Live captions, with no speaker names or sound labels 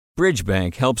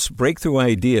Bridgebank helps breakthrough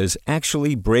ideas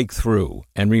actually break through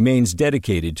and remains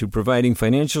dedicated to providing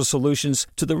financial solutions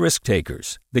to the risk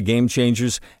takers, the game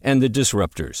changers, and the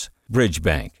disruptors.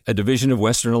 Bridgebank, a division of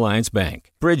Western Alliance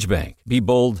Bank. Bridgebank. Be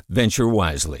bold, venture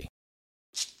wisely.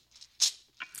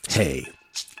 Hey,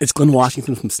 it's Glenn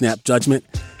Washington from Snap Judgment.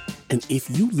 And if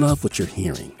you love what you're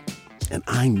hearing, and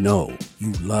I know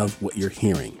you love what you're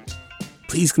hearing,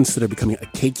 please consider becoming a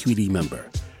KQED member.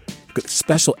 You get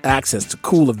special access to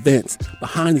cool events,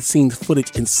 behind-the-scenes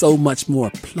footage, and so much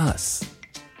more. Plus,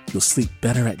 you'll sleep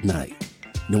better at night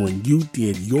knowing you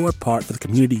did your part for the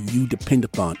community you depend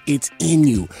upon. It's in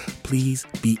you. Please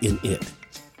be in it.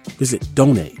 Visit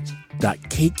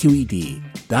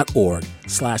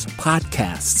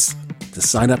donate.kqed.org/podcasts to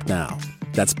sign up now.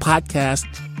 That's podcast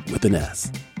with an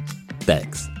S.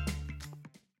 Thanks.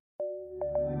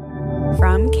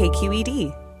 From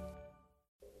KQED.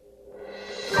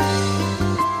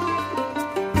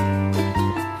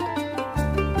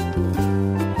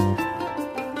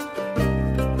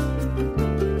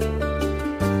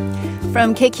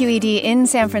 From KQED in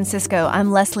San Francisco,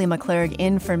 I'm Leslie McClurg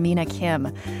in for Mina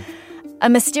Kim. A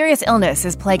mysterious illness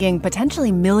is plaguing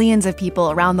potentially millions of people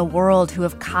around the world who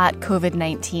have caught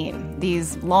COVID-19.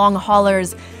 These long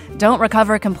haulers don't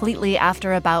recover completely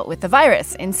after a bout with the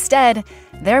virus. Instead,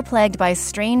 they're plagued by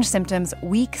strange symptoms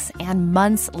weeks and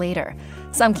months later.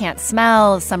 Some can't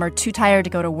smell, some are too tired to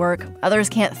go to work, others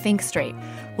can't think straight.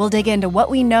 We'll dig into what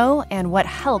we know and what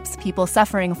helps people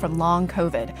suffering from long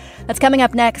COVID. That's coming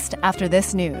up next after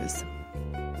this news.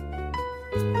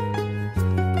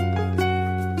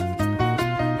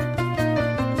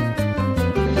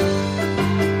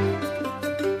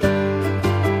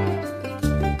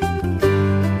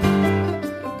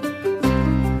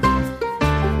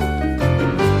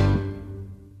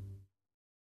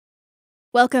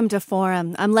 Welcome to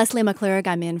Forum. I'm Leslie McClurg.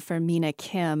 I'm in for Mina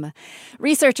Kim.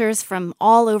 Researchers from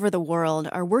all over the world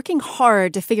are working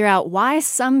hard to figure out why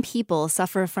some people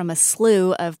suffer from a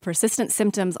slew of persistent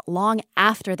symptoms long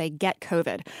after they get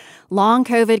COVID. Long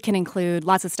COVID can include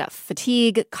lots of stuff: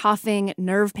 fatigue, coughing,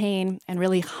 nerve pain, and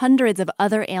really hundreds of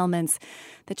other ailments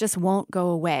that just won't go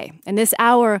away. In this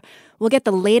hour, we'll get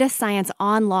the latest science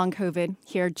on long COVID,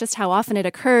 hear just how often it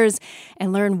occurs,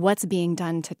 and learn what's being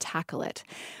done to tackle it.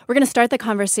 We're going to start the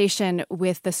conversation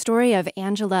with the story of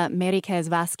Angela Meriquez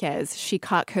Vasquez. She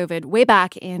caught COVID way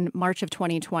back in March of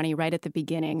 2020, right at the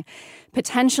beginning,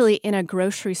 potentially in a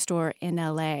grocery store in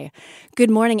LA. Good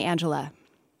morning, Angela.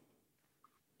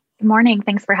 Good morning.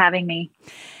 Thanks for having me.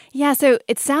 Yeah, so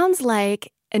it sounds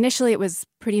like initially it was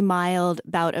pretty mild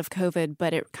bout of COVID,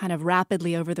 but it kind of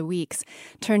rapidly over the weeks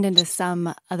turned into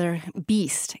some other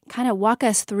beast. Kind of walk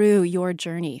us through your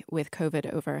journey with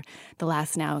COVID over the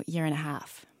last now year and a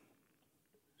half.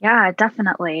 Yeah,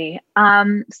 definitely.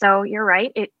 So you're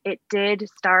right. It did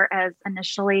start as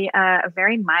initially a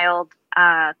very mild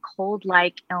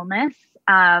cold-like illness,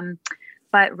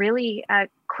 but really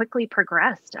quickly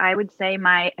progressed. I would say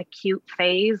my acute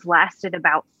phase lasted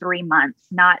about 3 months,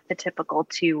 not the typical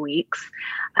 2 weeks.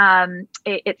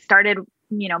 It started,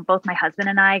 both my husband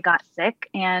and I got sick,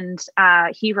 and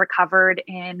he recovered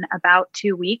in about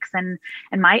 2 weeks. And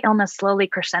my illness slowly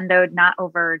crescendoed, not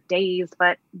over days,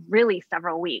 but really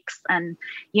several weeks. And,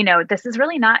 this is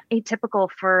really not atypical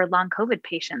for long COVID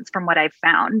patients from what I've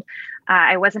found.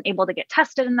 I wasn't able to get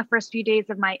tested in the first few days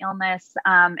of my illness.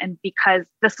 And because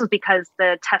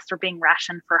the tests were being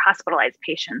rationed for hospitalized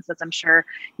patients, as I'm sure,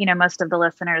 most of the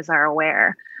listeners are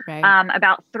aware. Right.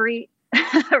 About 3,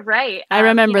 right. I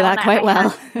remember that quite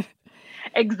well.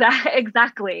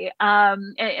 Exactly.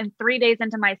 And 3 days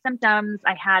into my symptoms,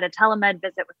 I had a telemed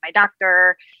visit with my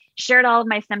doctor, shared all of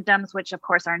my symptoms, which of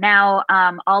course are now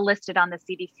all listed on the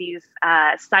CDC's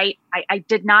site. I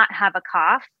did not have a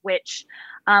cough, which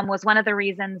was one of the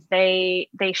reasons they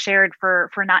shared for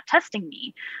not testing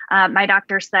me. My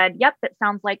doctor said, "Yep, it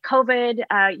sounds like COVID.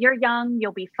 You're young,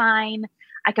 you'll be fine.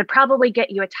 I could probably get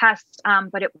you a test,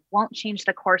 but it won't change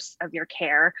the course of your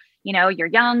care. You're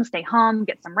young, stay home,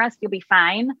 get some rest, you'll be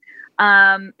fine."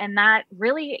 And that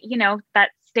really,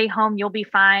 that stay home, you'll be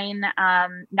fine.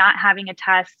 Not having a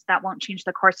test, that won't change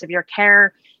the course of your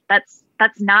care. That's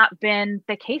not been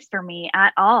the case for me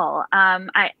at all.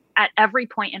 At every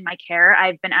point in my care,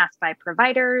 I've been asked by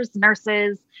providers,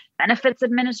 nurses, benefits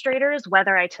administrators,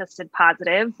 whether I tested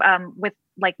positive, with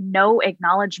no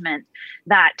acknowledgement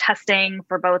that testing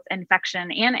for both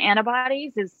infection and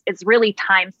antibodies is really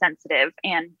time sensitive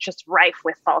and just rife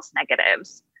with false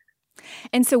negatives.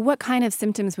 And so what kind of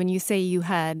symptoms, when you say you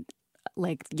had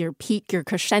your peak, your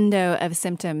crescendo of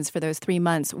symptoms for those 3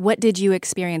 months, what did you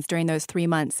experience during those 3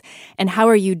 months? And how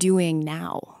are you doing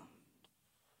now?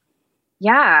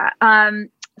 Yeah.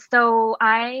 So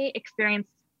I experienced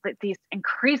these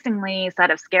increasingly set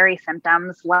of scary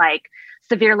symptoms like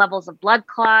severe levels of blood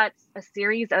clots, a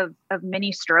series of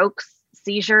mini strokes,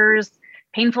 seizures,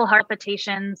 painful heart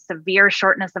palpitations, severe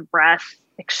shortness of breath,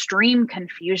 extreme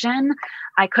confusion.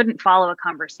 I couldn't follow a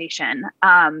conversation,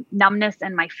 numbness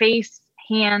in my face,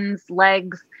 hands,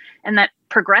 legs, and that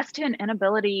progressed to an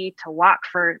inability to walk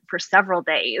for several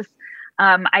days.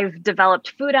 I've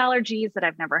developed food allergies that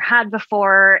I've never had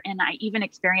before, and I even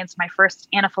experienced my first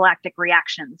anaphylactic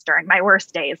reactions during my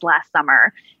worst days last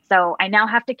summer. So I now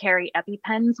have to carry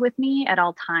EpiPens with me at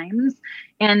all times.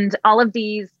 And all of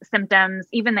these symptoms,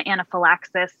 even the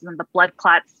anaphylaxis and the blood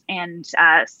clots and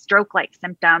stroke-like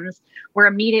symptoms, were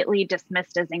immediately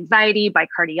dismissed as anxiety by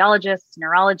cardiologists,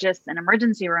 neurologists, and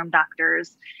emergency room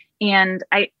doctors. And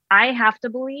I have to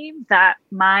believe that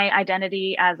my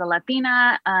identity as a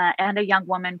Latina and a young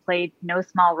woman played no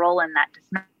small role in that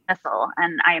dismissal.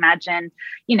 And I imagine,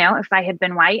 if I had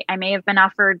been white, I may have been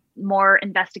offered more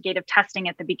investigative testing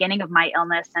at the beginning of my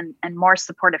illness and more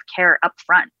supportive care up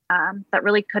front that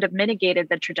really could have mitigated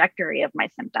the trajectory of my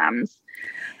symptoms.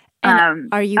 And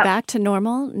are you back to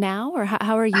normal now, or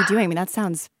how are you doing? I mean, that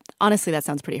sounds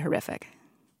pretty horrific.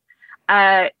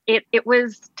 It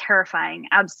was terrifying,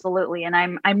 absolutely, and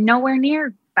I'm nowhere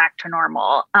near back to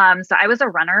normal. So I was a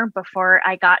runner before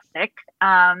I got sick,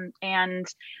 and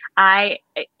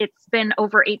it's been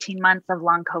over 18 months of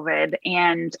long COVID,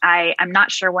 and I'm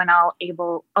not sure when I'll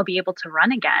be able to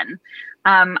run again.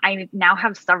 I now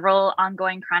have several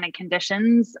ongoing chronic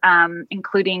conditions,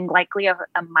 including likely a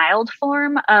mild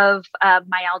form of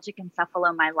myalgic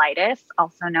encephalomyelitis,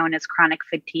 also known as chronic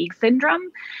fatigue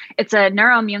syndrome. It's a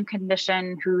neuroimmune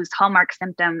condition whose hallmark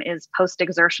symptom is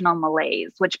post-exertional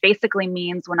malaise, which basically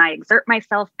means when I exert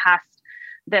myself past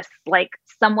this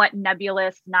somewhat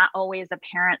nebulous, not always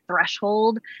apparent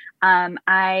threshold,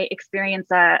 I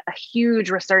experience a huge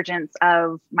resurgence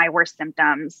of my worst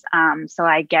symptoms. So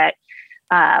I get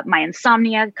my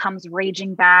insomnia comes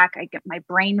raging back. I get my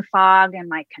brain fog and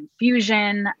my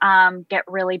confusion get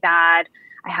really bad.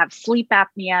 I have sleep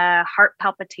apnea, heart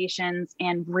palpitations,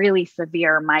 and really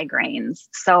severe migraines.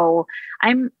 So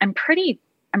I'm pretty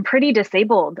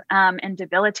disabled and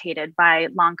debilitated by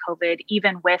long COVID,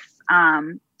 even with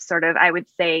I would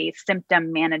say,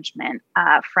 symptom management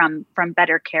from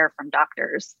better care from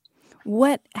doctors.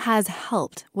 What has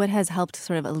helped? What has helped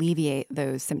sort of alleviate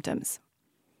those symptoms?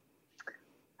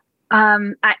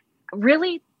 The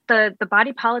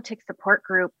body politics support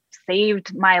group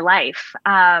saved my life.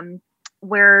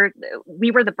 Where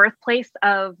we were the birthplace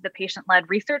of the patient-led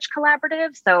research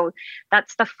collaborative. So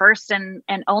that's the first and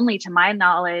only, to my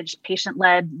knowledge,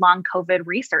 patient-led long COVID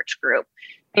research group.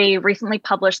 They recently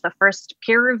published the first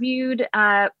peer-reviewed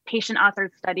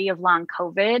patient-authored study of long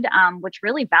COVID, which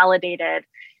really validated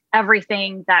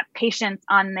everything that patients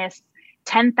on this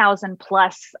 10,000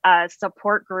 plus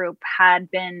support group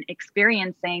had been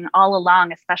experiencing all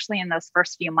along, especially in those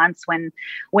first few months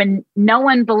when no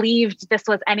one believed this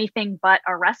was anything but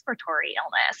a respiratory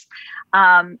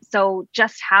illness. So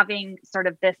just having sort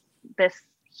of this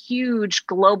huge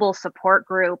global support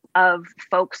group of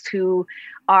folks who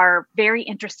are very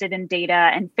interested in data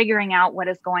and figuring out what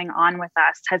is going on with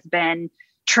us has been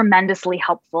tremendously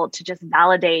helpful to just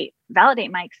validate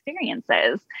my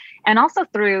experiences. And also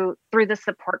through the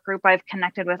support group, I've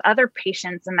connected with other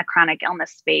patients in the chronic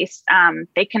illness space.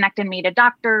 They connected me to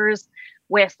doctors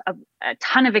with a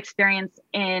ton of experience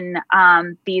in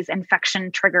these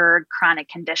infection-triggered chronic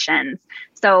conditions.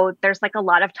 So there's a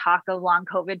lot of talk of long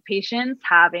COVID patients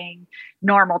having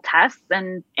normal tests,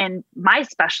 and my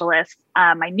specialists,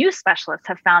 my new specialists,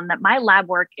 have found that my lab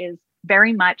work is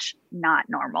very much not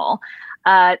normal.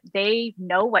 They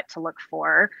know what to look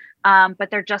for, but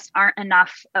there just aren't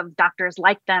enough of doctors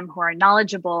like them who are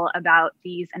knowledgeable about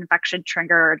these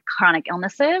infection-triggered chronic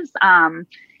illnesses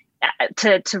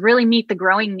to really meet the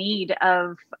growing need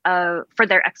for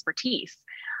their expertise.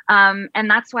 And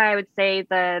that's why I would say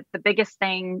the biggest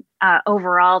thing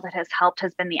overall that has helped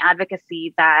has been the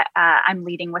advocacy that I'm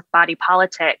leading with Body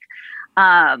Politic.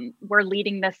 We're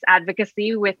leading this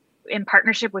advocacy in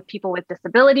partnership with people with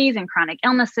disabilities and chronic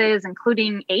illnesses,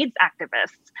 including AIDS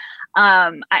activists.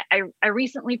 I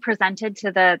recently presented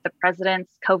to the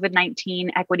president's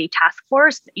COVID-19 Equity Task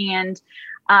Force and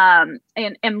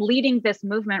am leading this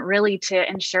movement really to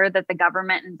ensure that the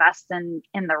government invests in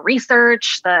the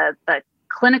research, the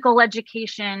clinical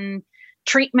education,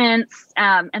 treatments,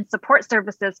 and support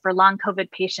services for long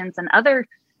COVID patients and other,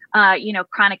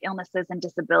 chronic illnesses and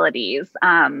disabilities.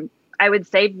 I would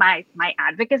say my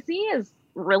advocacy is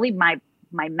really my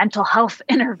mental health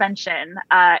intervention.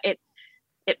 It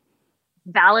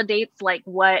validates like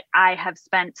what I have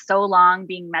spent so long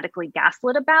being medically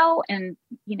gaslit about. And,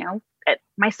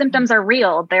 my symptoms are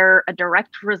real. They're a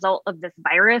direct result of this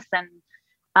virus. And,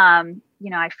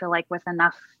 I feel like with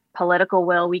enough political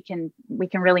will, we can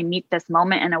really meet this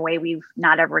moment in a way we've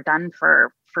not ever done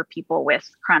for people with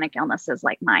chronic illnesses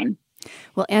like mine.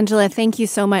 Well, Angela, thank you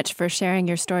so much for sharing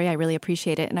your story. I really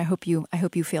appreciate it. And I hope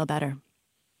you feel better.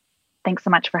 Thanks so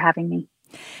much for having me.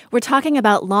 We're talking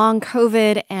about long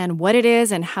COVID and what it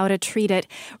is and how to treat it.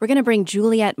 We're going to bring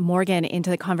Juliette Morgan into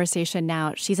the conversation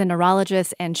now. She's a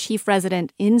neurologist and chief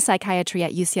resident in psychiatry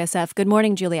at UCSF. Good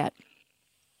morning, Juliette.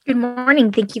 Good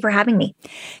morning. Thank you for having me.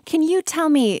 Can you tell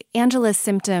me, Angela's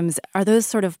symptoms, are those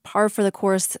sort of par for the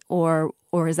course or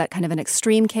is that kind of an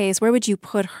extreme case? Where would you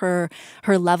put her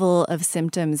level of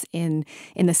symptoms in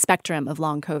the spectrum of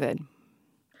long COVID?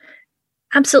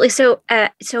 Absolutely.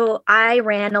 So I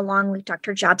ran along with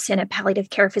Dr. Jobson, a palliative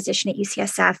care physician at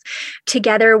UCSF.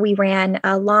 Together, we ran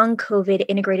a long COVID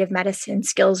integrative medicine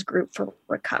skills group for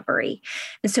recovery.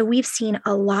 And so we've seen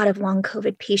a lot of long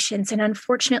COVID patients. And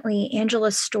unfortunately,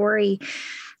 Angela's story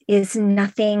is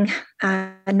nothing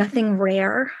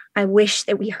rare. I wish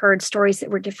that we heard stories that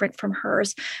were different from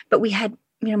hers, but we had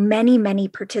many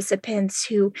participants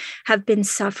who have been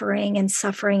suffering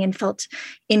and felt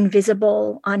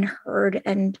invisible, unheard,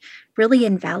 and really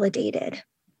invalidated.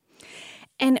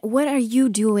 And what are you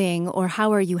doing or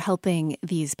how are you helping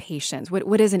these patients?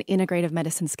 What does an integrative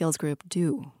medicine skills group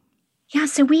do? Yeah,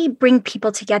 so we bring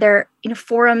people together.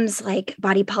 Forums like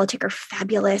Body Politic are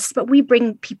fabulous, but we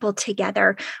bring people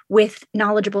together with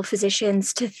knowledgeable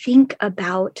physicians to think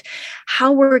about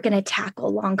how we're going to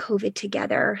tackle long COVID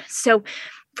together. So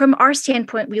from our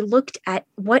standpoint, we looked at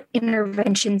what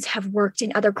interventions have worked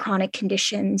in other chronic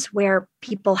conditions where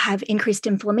people have increased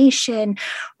inflammation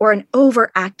or an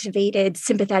overactivated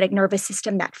sympathetic nervous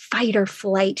system, that fight or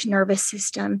flight nervous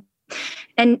system.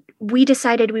 And we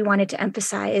decided we wanted to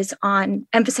emphasize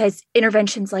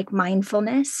interventions like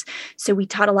mindfulness. So we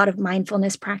taught a lot of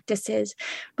mindfulness practices,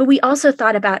 but we also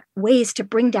thought about ways to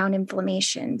bring down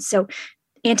inflammation. So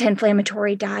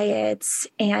anti-inflammatory diets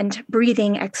and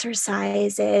breathing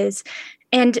exercises,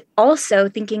 and also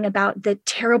thinking about the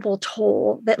terrible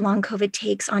toll that long COVID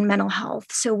takes on mental health.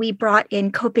 So we brought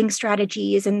in coping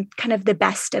strategies and kind of the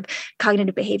best of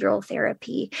cognitive behavioral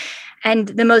therapy. And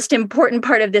the most important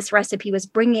part of this recipe was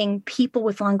bringing people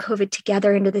with long COVID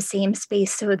together into the same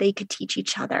space so they could teach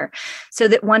each other. So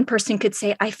that one person could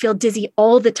say, I feel dizzy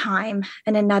all the time.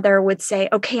 And another would say,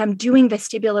 okay, I'm doing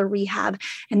vestibular rehab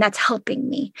and that's helping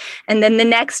me. And then the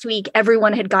next week,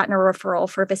 everyone had gotten a referral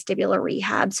for vestibular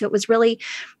rehab. So it was really,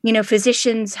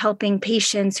 physicians helping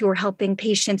patients who were helping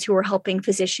patients who were helping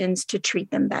physicians to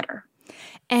treat them better.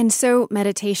 And so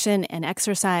meditation and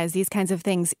exercise, these kinds of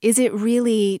things, is it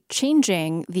really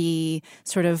changing the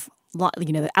sort of,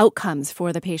 the outcomes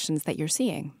for the patients that you're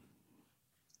seeing?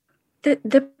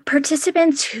 The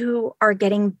participants who are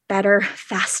getting better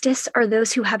fastest are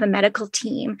those who have a medical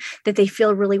team that they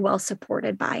feel really well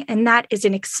supported by. And that is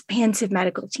an expansive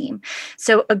medical team.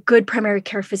 So a good primary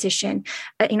care physician,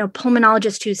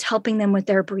 pulmonologist who's helping them with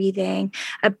their breathing,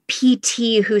 a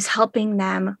PT who's helping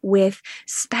them with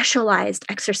specialized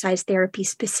exercise therapy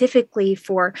specifically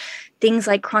for things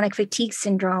like chronic fatigue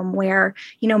syndrome, where,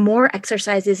 more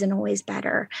exercise isn't always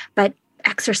better, but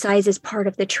exercise is part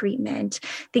of the treatment,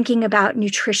 thinking about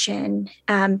nutrition.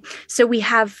 So we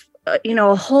have,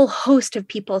 a whole host of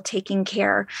people taking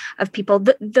care of people.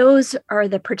 Those are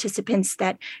the participants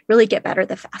that really get better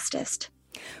the fastest.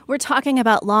 We're talking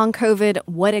about long COVID,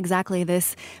 what exactly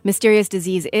this mysterious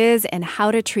disease is, and how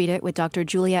to treat it with Dr.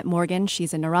 Juliette Morgan.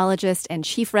 She's a neurologist and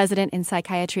chief resident in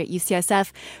psychiatry at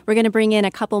UCSF. We're going to bring in a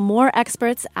couple more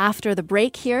experts after the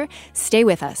break here. Stay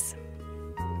with us.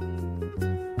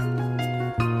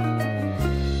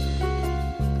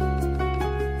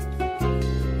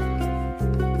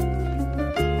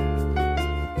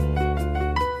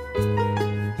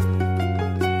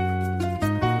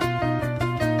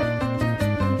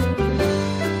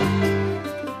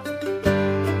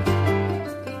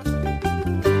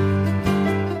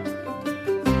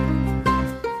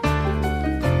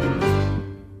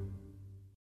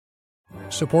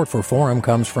 Support for Forum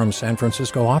comes from San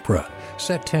Francisco Opera.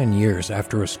 Set 10 years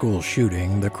after a school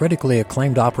shooting, the critically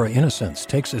acclaimed opera Innocence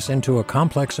takes us into a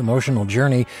complex emotional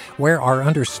journey where our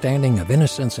understanding of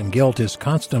innocence and guilt is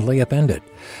constantly upended.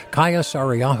 Kaya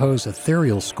Sariaho's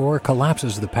ethereal score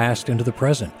collapses the past into the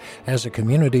present as a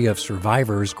community of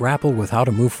survivors grapple with how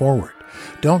to move forward.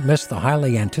 Don't miss the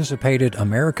highly anticipated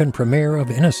American premiere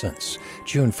of Innocence,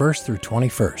 June 1st through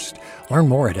 21st. Learn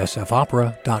more at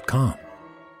sfopera.com.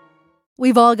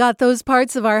 We've all got those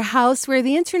parts of our house where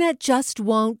the internet just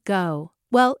won't go.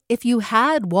 Well, if you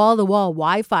had wall-to-wall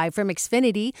Wi-Fi from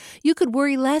Xfinity, you could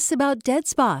worry less about dead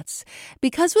spots.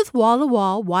 Because with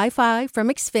wall-to-wall Wi-Fi from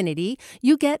Xfinity,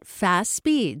 you get fast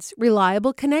speeds,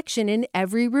 reliable connection in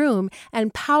every room,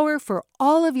 and power for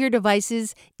all of your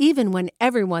devices, even when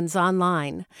everyone's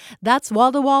online. That's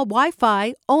wall-to-wall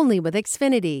Wi-Fi only with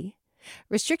Xfinity.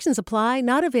 Restrictions apply,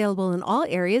 not available in all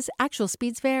areas. Actual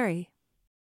speeds vary.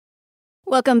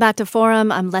 Welcome back to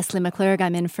Forum. I'm Leslie McClurg.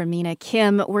 I'm in for Mina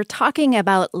Kim. We're talking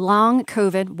about long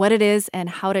COVID, what it is, and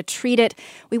how to treat it.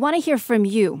 We want to hear from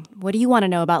you. What do you want to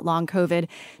know about long COVID?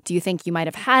 Do you think you might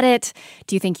have had it?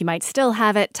 Do you think you might still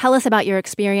have it? Tell us about your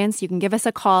experience. You can give us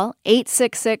a call,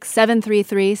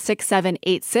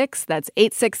 866-733-6786. That's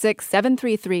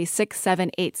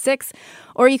 866-733-6786.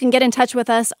 Or you can get in touch with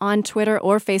us on Twitter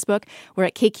or Facebook. We're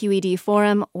at KQED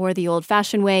Forum, or the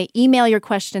old-fashioned way. Email your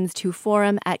questions to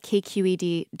forum@kqed.org.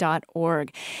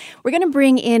 We're going to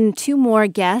bring in two more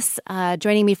guests.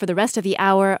 Joining me for the rest of the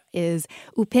hour is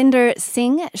Upinder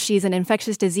Singh. She's an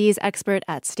infectious disease expert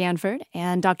at Stanford.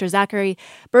 And Dr. Zachary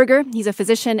Berger. He's a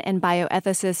physician and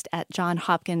bioethicist at Johns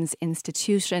Hopkins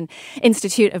Institute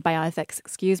of Bioethics.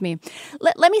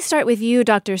 Let me start with you,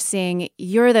 Dr. Singh.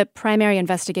 You're the primary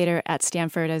investigator at Stanford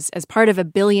as part of a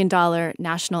 $1 billion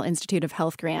National Institute of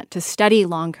Health grant to study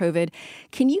long COVID.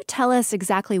 Can you tell us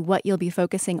exactly what you'll be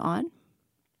focusing on?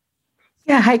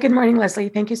 Yeah. Hi, good morning, Leslie.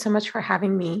 Thank you so much for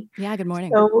having me. Yeah, good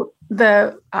morning. So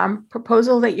the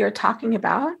proposal that you're talking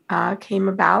about came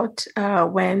about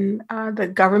when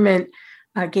the government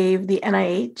gave the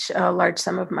NIH a large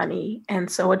sum of money. And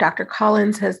so what Dr.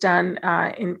 Collins has done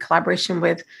in collaboration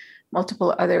with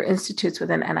multiple other institutes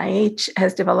within NIH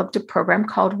has developed a program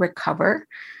called RECOVER.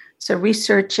 So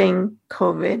researching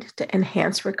COVID to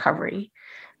enhance recovery.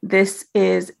 This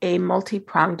is a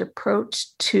multi-pronged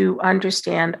approach to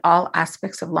understand all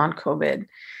aspects of long COVID.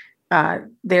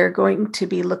 They're going to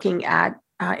be looking at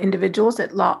individuals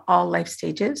at all life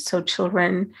stages, so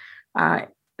children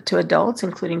to adults,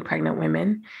 including pregnant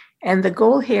women. And the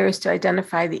goal here is to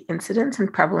identify the incidence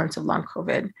and prevalence of long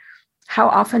COVID. How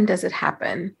often does it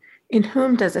happen? In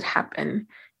whom does it happen?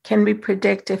 Can we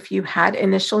predict if you had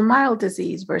initial mild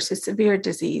disease versus severe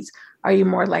disease? Are you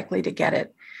more likely to get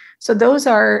it? So those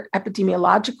are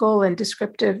epidemiological and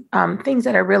descriptive things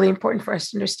that are really important for us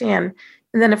to understand.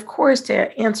 And then, of course,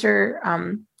 to answer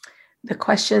the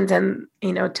questions and,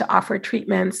 to offer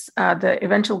treatments, the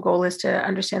eventual goal is to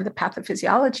understand the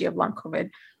pathophysiology of long COVID.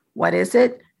 What is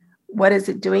it? What is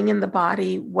it doing in the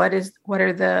body? What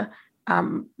are the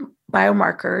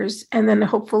biomarkers? And then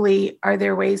hopefully, are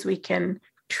there ways we can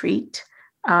treat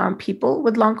people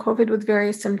with long COVID with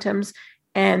various symptoms?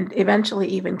 And eventually,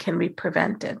 even can we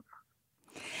prevent it?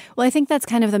 Well, I think that's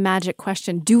kind of the magic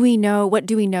question. What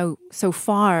do we know so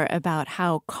far about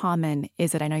how common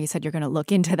is it? I know you said you're going to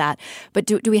look into that, but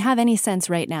do we have any sense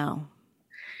right now?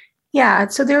 Yeah,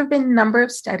 so there have been a number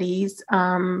of studies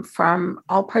from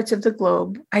all parts of the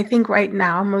globe. I think right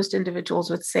now, most individuals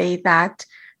would say that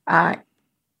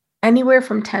anywhere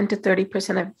from 10 to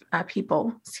 30% of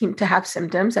people seem to have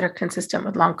symptoms that are consistent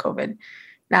with long COVID.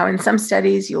 Now, in some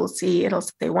studies, it'll say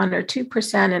 1 or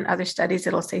 2%. In other studies,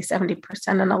 it'll say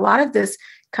 70%. And a lot of this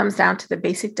comes down to the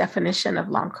basic definition of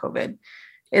long COVID.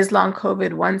 Is long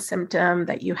COVID one symptom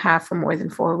that you have for more than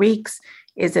 4 weeks?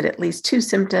 Is it at least 2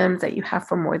 symptoms that you have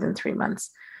for more than 3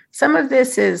 months? Some of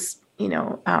this is,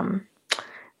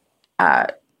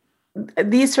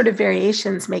 these sort of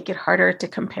variations make it harder to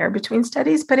compare between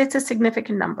studies, but it's a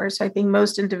significant number. So I think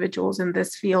most individuals in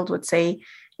this field would say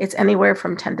it's anywhere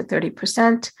from 10 to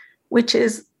 30%, which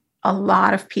is a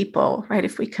lot of people, right?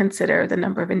 If we consider the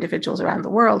number of individuals around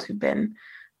the world who've been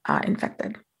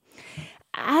infected.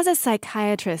 As a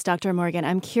psychiatrist, Dr. Morgan,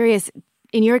 I'm curious,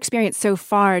 in your experience so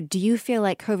far, do you feel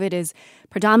like COVID is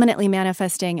predominantly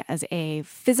manifesting as a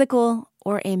physical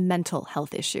or a mental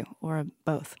health issue, or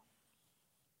both?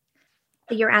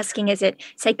 You're asking, is it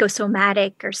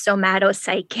psychosomatic or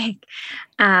somatopsychic?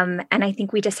 And I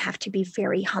think we just have to be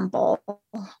very humble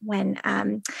when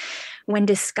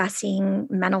discussing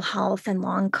mental health and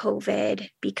long COVID,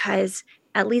 because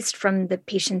at least from the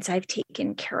patients I've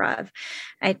taken care of,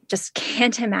 I just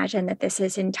can't imagine that this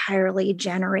is entirely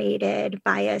generated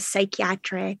by a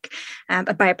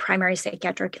primary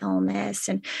psychiatric illness.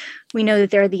 And we know that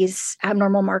there are these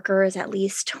abnormal markers, at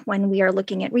least when we are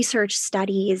looking at research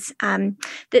studies,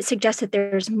 that suggest that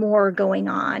there's more going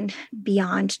on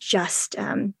beyond just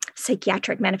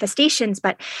psychiatric manifestations.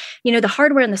 But, the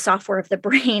hardware and the software of the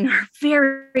brain are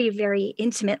very, very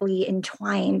intimately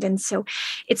entwined. And so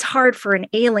it's hard for an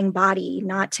ailing body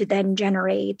not to then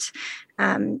generate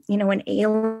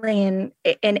an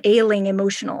ailing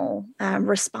emotional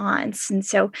response. And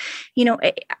so,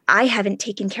 I haven't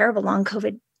taken care of a long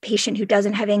COVID patient who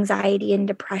doesn't have anxiety and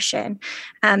depression.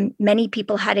 Many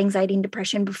people had anxiety and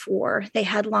depression before they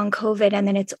had long COVID, and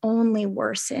then it's only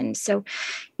worsened. So,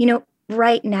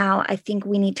 right now, I think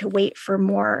we need to wait for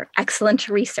more excellent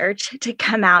research to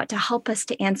come out to help us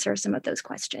to answer some of those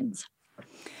questions.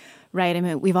 Right. I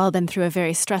mean, we've all been through a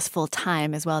very stressful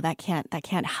time as well. That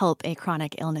can't help a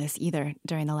chronic illness either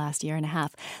during the last year and a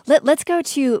half. Let's go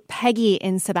to Peggy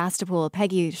in Sebastopol.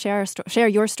 Peggy, share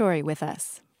your story with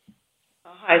us.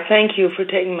 Hi, thank you for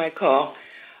taking my call.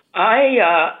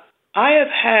 I have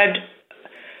had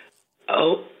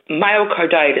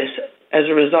myocarditis as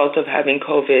a result of having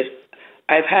COVID.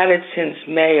 I've had it since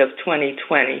May of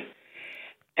 2020,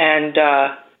 and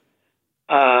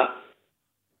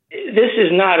this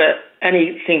is not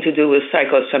anything to do with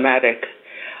psychosomatic.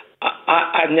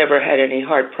 I've never had any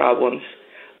heart problems,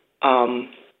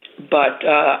 but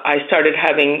I started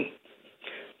having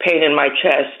pain in my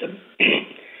chest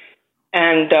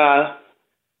and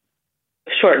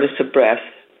shortness of breath.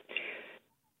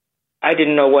 I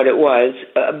didn't know what it was,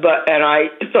 and I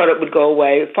thought it would go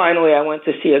away. Finally, I went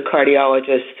to see a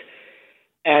cardiologist,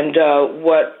 and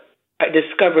what I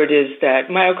discovered is that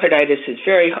myocarditis is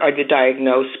very hard to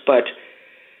diagnose, but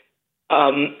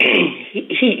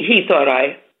he thought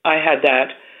I had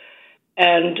that,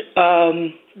 and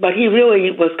but he really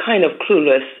was kind of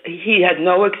clueless. He had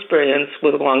no experience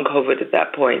with long COVID at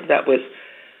that point. That was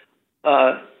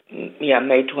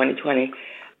May 2020,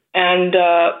 and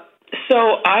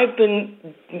so I've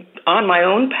been on my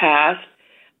own path,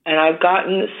 and I've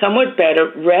gotten somewhat better.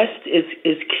 Rest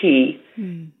is key,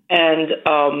 and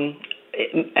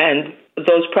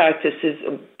those practices,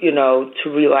 to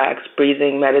relax,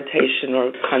 breathing, meditation,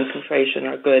 or concentration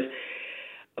are good.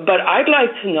 But I'd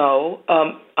like to know.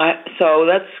 So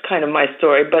that's kind of my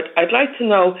story. But I'd like to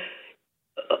know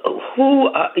who,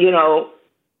 are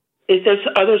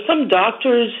there some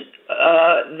doctors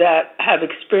that have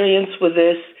experience with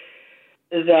this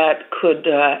that could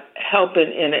help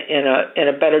in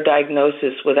a better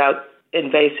diagnosis without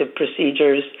invasive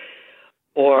procedures,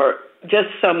 or just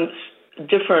some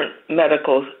different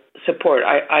medical support?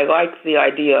 I like the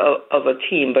idea of a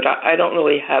team, but I don't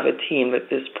really have a team at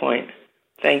this point.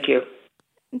 Thank you.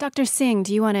 Dr. Singh,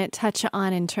 do you want to touch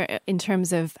on in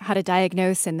terms of how to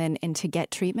diagnose and to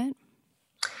get treatment?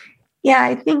 Yeah,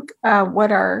 I think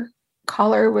what our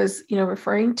caller was,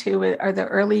 referring to are the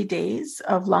early days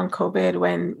of long COVID,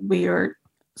 when we are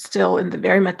still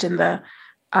very much in the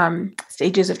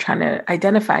stages of trying to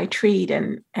identify, treat,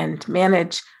 and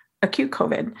manage acute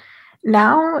COVID.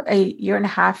 Now, a year and a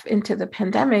half into the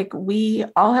pandemic, we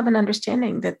all have an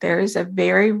understanding that there is a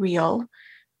very real,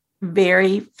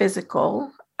 very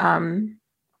physical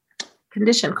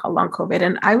condition called long COVID.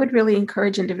 And I would really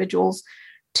encourage individuals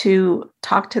to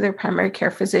talk to their primary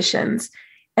care physicians.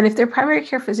 And if their primary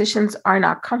care physicians are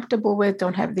not comfortable with,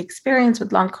 don't have the experience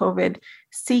with long COVID,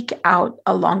 seek out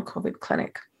a long COVID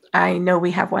clinic. I know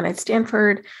we have one at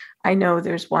Stanford. I know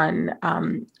there's one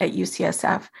at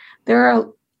UCSF. There are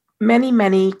many,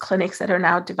 many clinics that are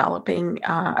now developing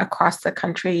across the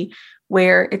country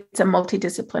where it's a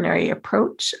multidisciplinary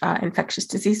approach. Infectious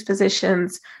disease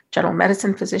physicians, general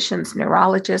medicine physicians,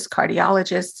 neurologists,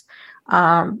 cardiologists,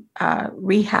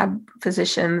 rehab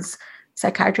physicians,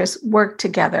 psychiatrists work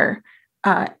together.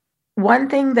 One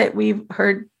thing that we've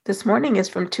heard this morning is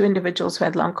from two individuals who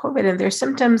had long COVID, and their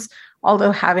symptoms,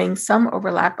 although having some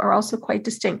overlap, are also quite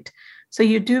distinct. So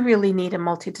you do really need a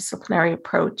multidisciplinary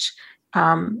approach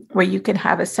where you can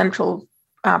have a central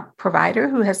provider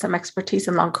who has some expertise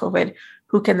in long COVID,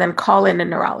 who can then call in a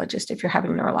neurologist if you're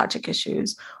having neurologic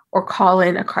issues, or call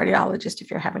in a cardiologist if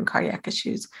you're having cardiac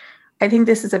issues. I think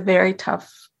this is a very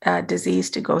tough disease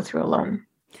to go through alone.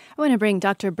 I want to bring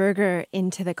Dr. Berger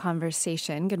into the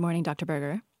conversation. Good morning, Dr.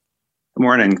 Berger. Good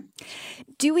morning.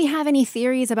 Do we have any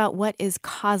theories about what is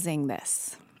causing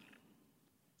this?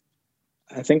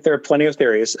 I think there are plenty of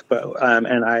theories, but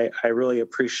and I really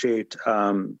appreciate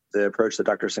the approach that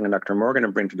Dr. Singh and Dr. Morgan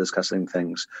bring to discussing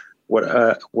things.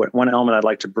 What one element I'd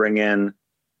like to bring in,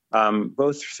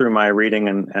 both through my reading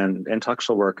and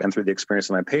intellectual work and through the experience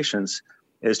of my patients,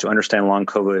 is to understand long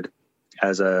COVID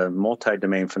as a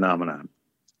multi-domain phenomenon.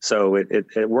 So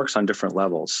it works on different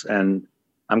levels. And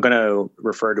I'm going to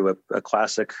refer to a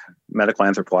classic medical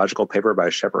anthropological paper by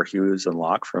Shepard, Hughes, and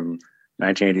Locke from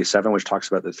 1987, which talks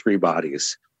about the three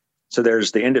bodies. So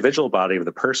there's the individual body of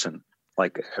the person.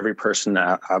 Like every person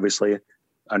obviously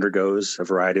undergoes a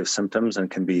variety of symptoms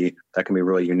and can be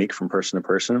really unique from person to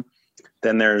person.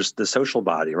 Then there's the social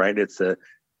body, right? It's the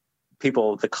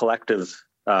people, the collective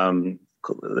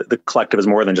is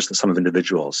more than just the sum of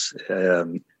individuals.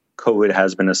 COVID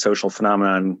has been a social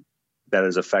phenomenon that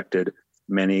has affected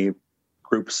many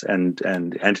groups and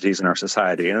entities in our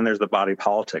society. And then there's the body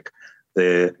politic,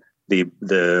 the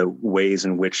ways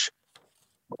in which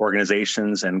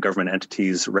organizations and government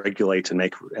entities regulate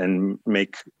and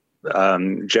make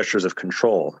gestures of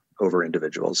control over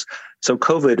individuals. So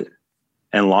COVID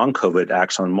and long COVID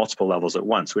acts on multiple levels at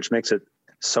once, which makes it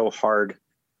so hard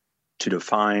to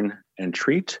define and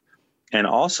treat. And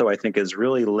also, I think, is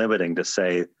really limiting to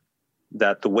say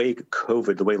that the way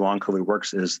long COVID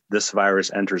works is this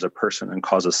virus enters a person and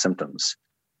causes symptoms.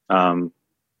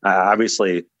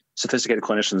 Obviously, sophisticated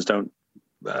clinicians don't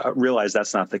realize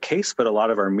that's not the case, but a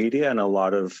lot of our media and a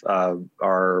lot of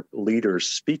our leaders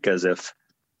speak as if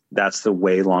that's the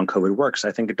way long COVID works.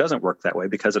 I think it doesn't work that way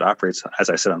because it operates, as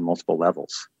I said, on multiple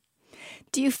levels.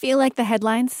 Do you feel like the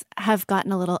headlines have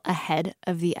gotten a little ahead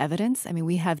of the evidence? I mean,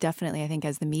 we have definitely, I think,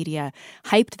 as the media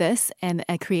hyped this and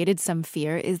created some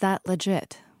fear. Is that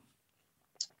legit?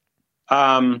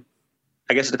 I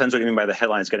guess it depends what you mean by the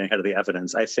headlines getting ahead of the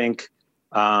evidence. I think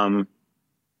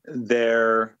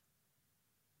there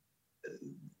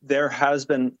has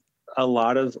been a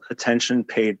lot of attention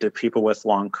paid to people with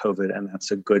long COVID, and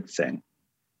that's a good thing.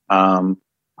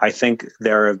 I think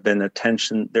there's been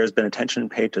attention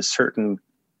paid to certain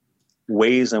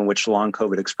ways in which long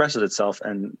COVID expresses itself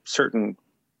and certain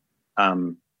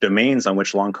domains on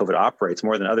which long COVID operates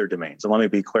more than other domains. And let me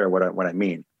be clear what I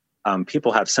mean.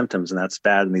 People have symptoms, and that's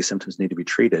bad, and these symptoms need to be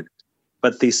treated.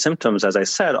 But these symptoms, as I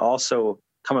said, also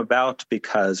come about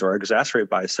because or are exacerbated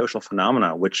by social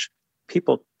phenomena, which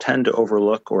people tend to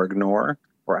overlook or ignore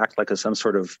or act like it's some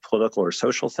sort of political or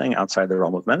social thing outside the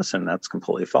realm of medicine. That's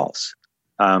completely false.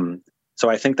 So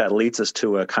I think that leads us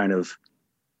to a kind of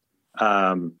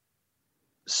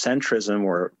centrism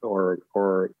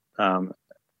or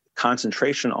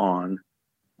concentration on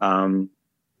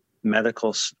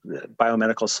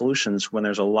biomedical solutions when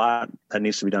there's a lot that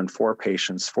needs to be done for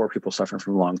patients, for people suffering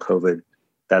from long COVID,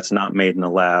 that's not made in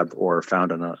a lab or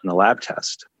found in a lab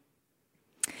test.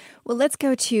 Well, let's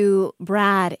go to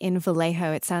Brad in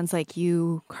Vallejo. It sounds like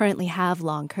you currently have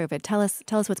long COVID. Tell us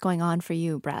what's going on for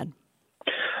you, Brad.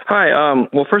 Hi.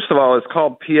 Well, first of all, it's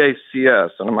called PACS,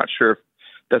 and I'm not sure if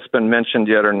that's been mentioned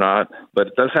yet or not, but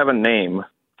it does have a name.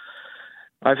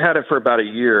 I've had it for about a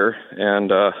year,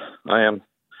 and I am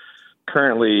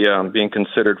currently being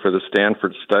considered for the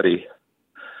Stanford study.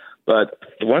 But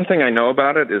the one thing I know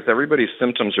about it is everybody's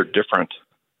symptoms are different.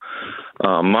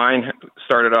 Mine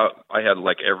started out, I had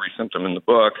like every symptom in the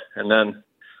book, and then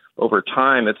over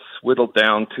time it's whittled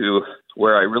down to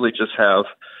where I really just have,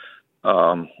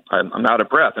 I'm out of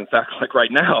breath. In fact, like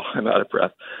right now, I'm out of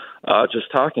breath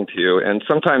just talking to you. And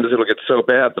sometimes it'll get so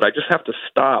bad that I just have to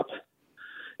stop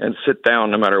and sit down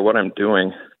no matter what I'm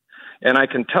doing. And I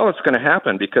can tell it's going to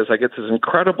happen because I get this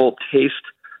incredible taste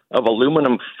of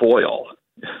aluminum foil.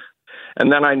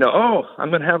 And then I know, oh, I'm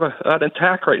going to have an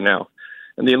attack right now.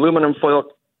 And the aluminum foil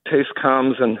taste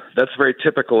comes, and that's very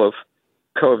typical of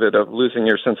COVID, of losing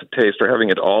your sense of taste or having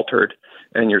it altered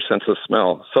and your sense of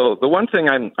smell. So the one thing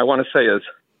I want to say is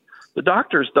the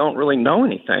doctors don't really know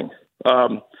anything.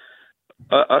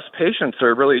 Us patients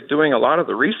are really doing a lot of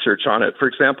the research on it. For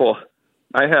example,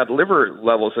 I had liver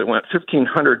levels that went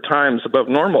 1,500 times above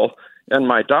normal, and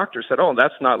my doctor said, oh,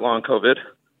 that's not long COVID.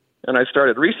 And I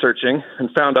started researching and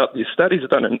found out these studies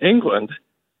done in England,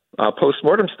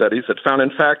 post-mortem studies that found,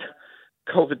 in fact,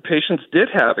 COVID patients did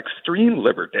have extreme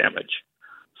liver damage.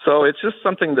 So it's just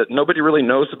something that nobody really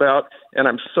knows about, and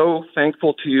I'm so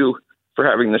thankful to you for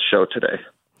having this show today.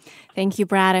 Thank you,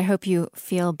 Brad. I hope you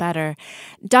feel better.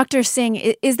 Dr. Singh,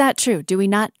 is that true? Do we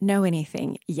not know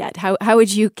anything yet? How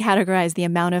would you categorize the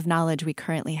amount of knowledge we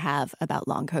currently have about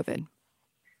long COVID?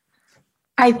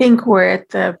 I think we're at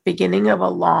the beginning of a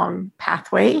long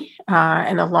pathway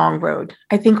and a long road.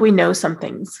 I think we know some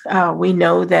things. We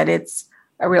know that it's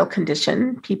a real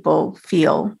condition. People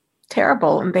feel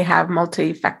terrible and they have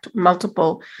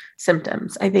multiple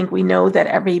symptoms. I think we know that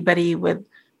everybody with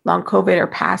long COVID or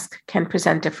past can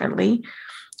present differently.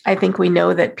 I think we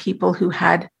know that people who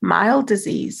had mild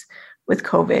disease with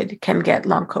COVID can get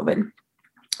long COVID.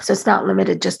 So it's not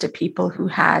limited just to people who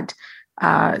had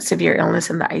severe illness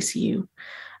in the ICU.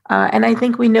 And I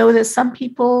think we know that some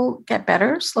people get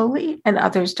better slowly and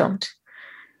others don't.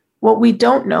 What we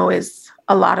don't know is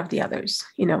a lot of the others.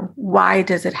 You know, why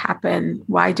does it happen?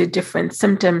 Why do different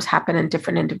symptoms happen in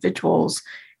different individuals?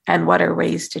 And what are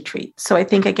ways to treat? So I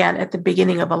think, again, at the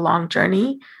beginning of a long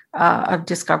journey of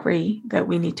discovery that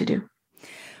we need to do.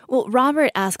 Well,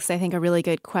 Robert asks, I think, a really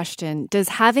good question. Does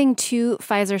having 2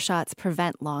 Pfizer shots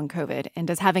prevent long COVID? And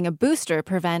does having a booster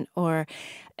prevent or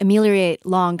ameliorate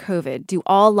long COVID? Do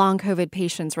all long COVID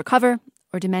patients recover?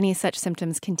 Or do many such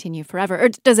symptoms continue forever? Or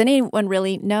does anyone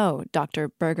really know, Dr.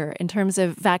 Berger, in terms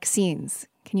of vaccines?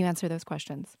 Can you answer those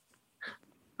questions?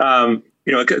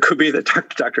 It could be that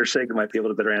Dr. Singh might be able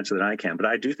to better answer than I can, but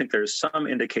I do think there's some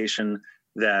indication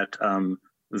that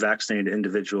vaccinated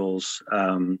individuals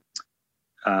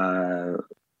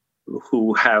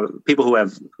who have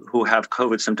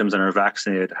COVID symptoms and are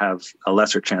vaccinated have a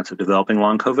lesser chance of developing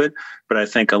long COVID. But I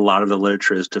think a lot of the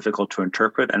literature is difficult to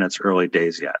interpret, and it's early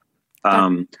days yet.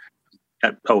 I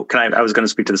was going to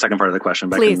speak to the second part of the question,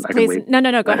 but please. I can wait. No,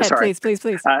 go ahead. Sorry. Please.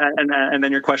 And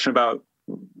then your question about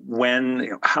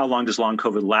how long does long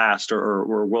COVID last,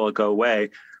 or will it go away?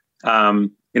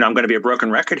 I'm going to be a broken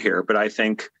record here, but I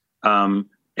think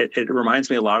it reminds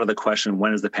me a lot of the question,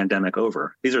 when is the pandemic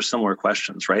over? These are similar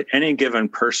questions, right? Any given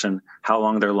person, how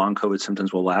long their long COVID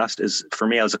symptoms will last is, for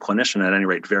me as a clinician, at any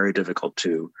rate, very difficult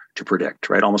to predict,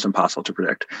 right? Almost impossible to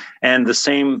predict. And the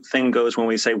same thing goes when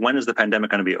we say, when is the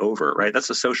pandemic going to be over, right? That's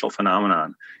a social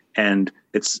phenomenon. And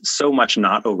it's so much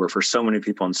not over for so many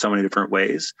people in so many different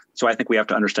ways. So I think we have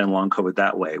to understand long COVID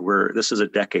that way, where this is a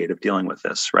decade of dealing with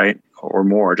this, right? Or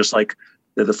more, just like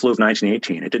the flu of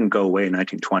 1918. It didn't go away in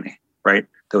 1920, right?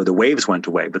 Though the waves went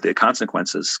away, but the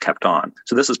consequences kept on.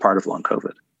 So this is part of long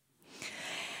COVID.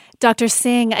 Dr.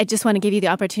 Singh, I just want to give you the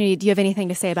opportunity. Do you have anything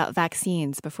to say about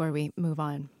vaccines before we move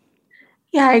on?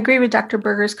 Yeah, I agree with Dr.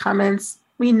 Berger's comments.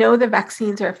 We know the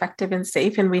vaccines are effective and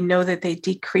safe, and we know that they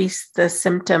decrease the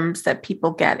symptoms that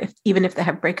people get, even if they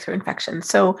have breakthrough infections.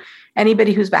 So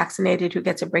anybody who's vaccinated who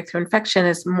gets a breakthrough infection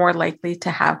is more likely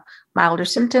to have milder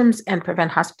symptoms and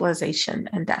prevent hospitalization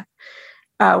and death.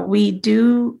 We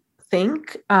do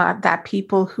think that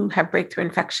people who have breakthrough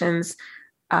infections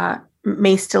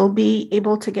may still be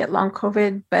able to get long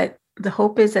COVID, but the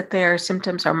hope is that their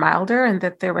symptoms are milder and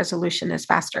that their resolution is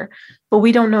faster. But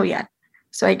we don't know yet.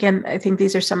 So again, I think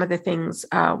these are some of the things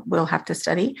we'll have to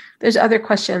study. There's other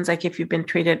questions, like if you've been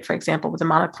treated, for example, with a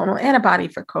monoclonal antibody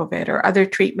for COVID or other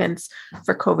treatments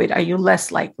for COVID, are you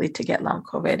less likely to get long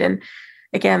COVID? And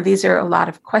again, these are a lot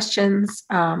of questions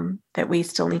that we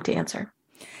still need to answer.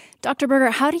 Dr. Berger,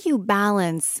 how do you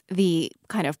balance the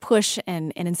kind of push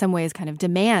and in some ways kind of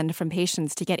demand from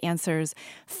patients to get answers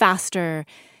faster,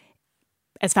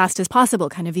 as fast as possible,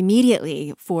 kind of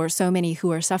immediately for so many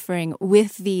who are suffering,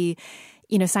 with the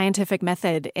scientific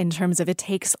method in terms of it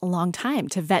takes a long time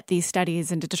to vet these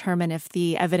studies and to determine if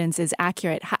the evidence is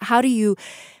accurate? How do you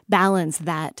balance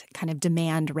that kind of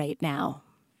demand right now?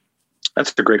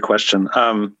 That's a great question.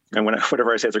 And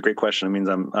whenever I say it's a great question, it means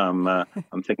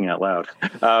I'm thinking out loud.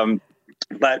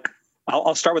 But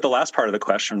I'll start with the last part of the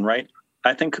question, right?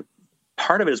 I think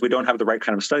part of it is we don't have the right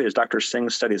kind of studies. Dr.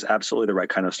 Singh's study is absolutely the right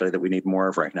kind of study that we need more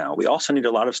of right now. We also need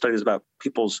a lot of studies about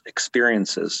people's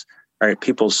experiences, right?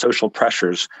 People's social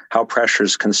pressures, how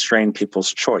pressures constrain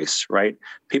people's choice, right?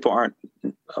 People aren't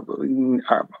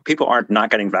not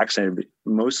getting vaccinated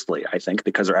mostly, I think,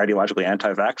 because they're ideologically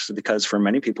anti-vax, because for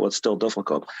many people it's still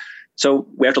difficult. So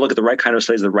we have to look at the right kind of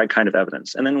studies, the right kind of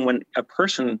evidence. And then when a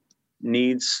person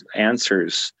needs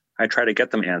answers, I try to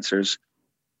get them answers.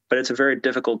 But it's a very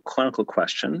difficult clinical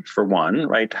question, for one,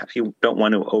 right? You don't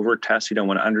want to over-test. You don't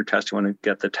want to under-test. You want to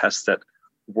get the tests that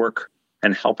work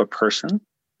and help a person.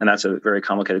 And that's a very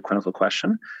complicated clinical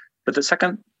question. But the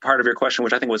second part of your question,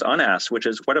 which I think was unasked, which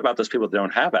is, what about those people that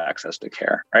don't have access to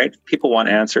care, right? People want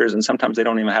answers, and sometimes they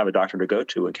don't even have a doctor to go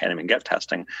to and can't even get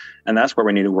testing. And that's where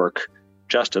we need to work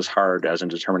just as hard as in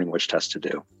determining which tests to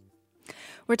do.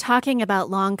 We're talking about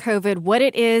long COVID, what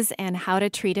it is and how to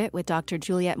treat it, with Dr.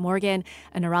 Juliette Morgan,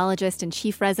 a neurologist and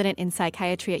chief resident in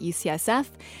psychiatry at UCSF,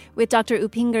 with Dr.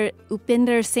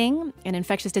 Upinder Singh, an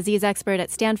infectious disease expert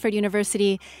at Stanford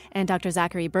University, and Dr.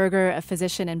 Zachary Berger, a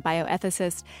physician and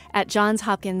bioethicist at Johns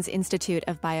Hopkins Institute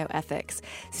of Bioethics.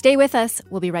 Stay with us.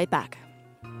 We'll be right back.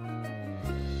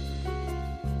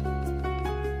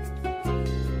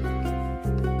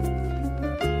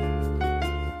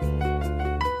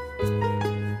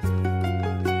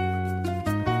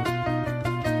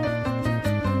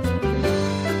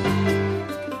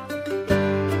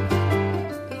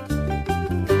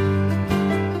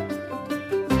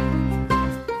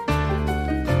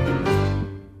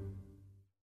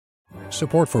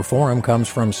 Support for Forum comes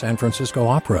from San Francisco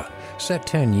Opera. Set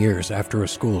 10 years after a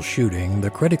school shooting, the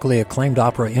critically acclaimed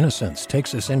opera Innocence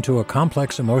takes us into a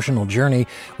complex emotional journey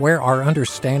where our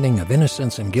understanding of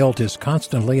innocence and guilt is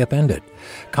constantly upended.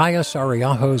 Kaya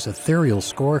Sariaho's ethereal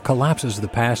score collapses the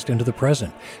past into the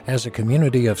present as a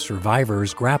community of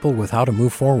survivors grapple with how to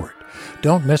move forward.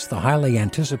 Don't miss the highly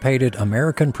anticipated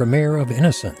American premiere of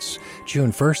Innocence,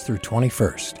 June 1st through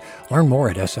 21st. Learn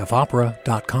more at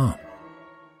sfopera.com.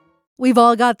 We've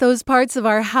all got those parts of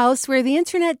our house where the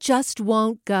internet just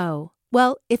won't go.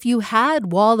 Well, if you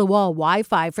had wall-to-wall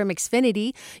Wi-Fi from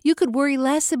Xfinity, you could worry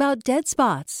less about dead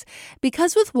spots.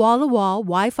 Because with wall-to-wall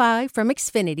Wi-Fi from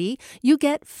Xfinity, you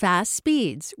get fast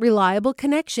speeds, reliable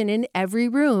connection in every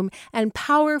room, and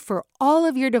power for all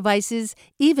of your devices,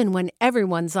 even when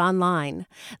everyone's online.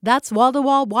 That's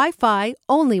wall-to-wall Wi-Fi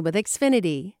only with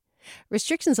Xfinity.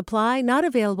 Restrictions apply, not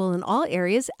available in all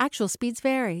areas. Actual speeds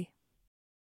vary.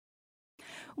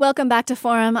 Welcome back to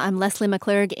Forum. I'm Leslie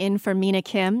McClurg in for Mina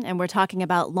Kim, and we're talking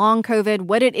about long COVID,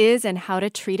 what it is and how to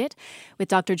treat it, with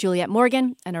Dr. Juliette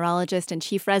Morgan, a neurologist and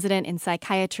chief resident in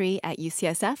psychiatry at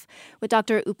UCSF, with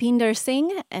Dr. Upinder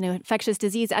Singh, an infectious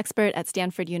disease expert at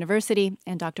Stanford University,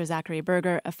 and Dr. Zachary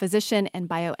Berger, a physician and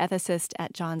bioethicist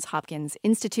at Johns Hopkins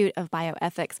Institute of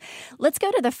Bioethics. Let's go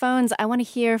to the phones. I want to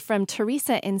hear from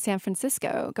Teresa in San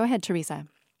Francisco. Go ahead, Teresa.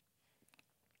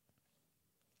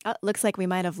 Oh, looks like we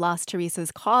might have lost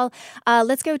Teresa's call.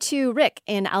 Let's go to Rick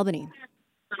in Albany.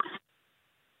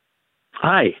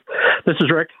 Hi, this is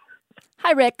Rick.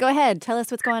 Hi, Rick. Go ahead. Tell us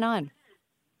what's going on.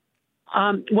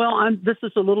 This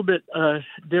is a little bit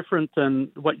different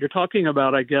than what you're talking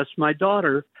about, I guess. My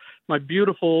daughter, my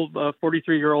beautiful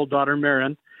 43-year-old daughter,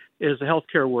 Marin, is a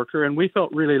healthcare worker, and we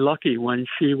felt really lucky when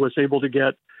she was able to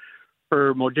get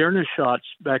her Moderna shots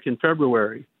back in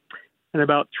February. And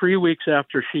about 3 weeks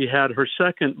after she had her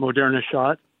second Moderna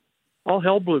shot, all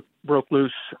hell broke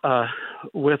loose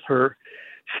with her.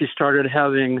 She started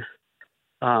having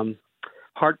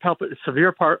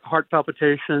severe heart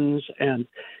palpitations and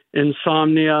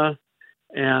insomnia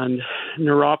and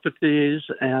neuropathies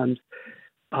and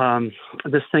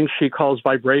this thing she calls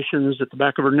vibrations at the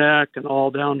back of her neck and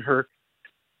all down her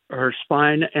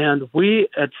spine. And we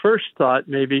at first thought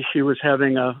maybe she was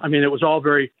having it was all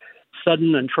very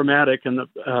sudden and traumatic, and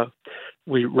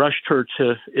we rushed her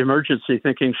to emergency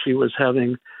thinking she was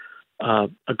having a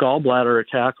gallbladder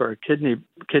attack or a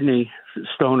kidney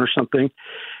stone or something.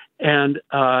 And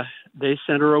they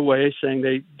sent her away saying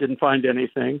they didn't find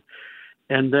anything.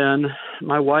 And then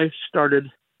my wife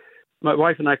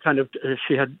and I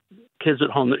she had kids at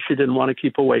home that she didn't want to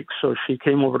keep awake. So she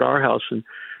came over to our house and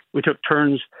we took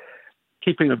turns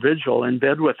keeping a vigil in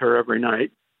bed with her every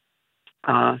night.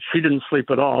 She didn't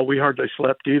sleep at all. We hardly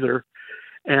slept either.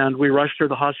 And we rushed her to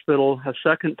the hospital a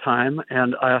second time,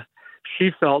 and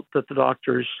she felt that the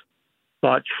doctors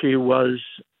thought she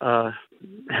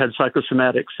had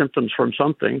psychosomatic symptoms from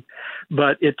something.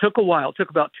 But it took a while. It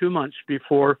took about 2 months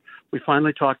before we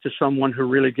finally talked to someone who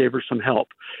really gave her some help.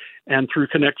 And through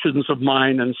connections of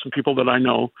mine and some people that I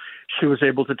know, she was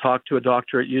able to talk to a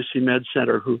doctor at UC Med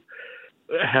Center who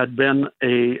had been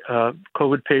a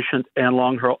COVID patient and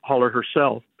long hauler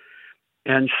herself.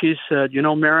 And she said,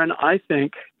 Marin, I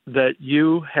think that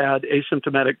you had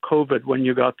asymptomatic COVID when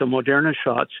you got the Moderna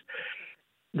shots,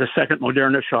 the second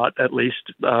Moderna shot at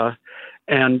least,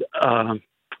 and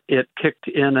it kicked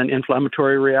in an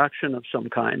inflammatory reaction of some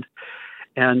kind.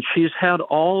 And she's had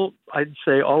all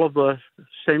of the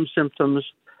same symptoms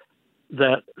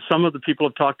that some of the people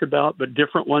have talked about, but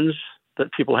different ones that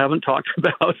people haven't talked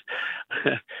about.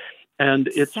 And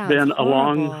it's been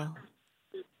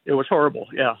it was horrible.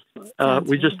 Yeah.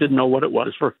 We just didn't know what it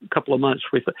was for a couple of months.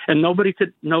 And nobody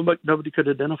could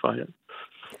identify it.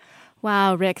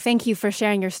 Wow, Rick, thank you for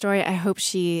sharing your story. I hope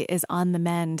she is on the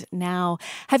mend now.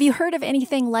 Have you heard of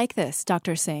anything like this,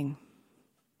 Dr. Singh?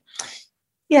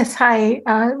 Yes. Hi,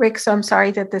 Rick. So I'm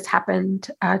sorry that this happened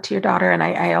to your daughter. And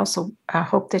I also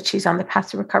hope that she's on the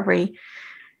path to recovery.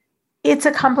 It's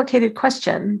a complicated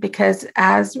question because,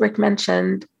 as Rick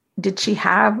mentioned, did she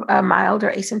have a mild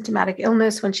or asymptomatic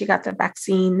illness when she got the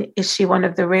vaccine? Is she one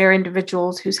of the rare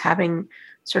individuals who's having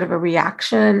sort of a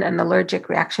reaction, an allergic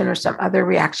reaction or some other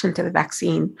reaction to the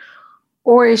vaccine?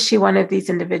 Or is she one of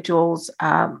these individuals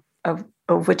of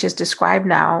which is described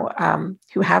now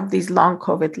who have these long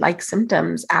COVID-like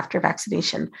symptoms after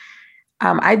vaccination?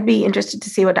 I'd be interested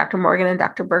to see what Dr. Morgan and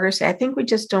Dr. Berger say. I think we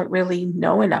just don't really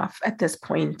know enough at this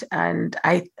point. And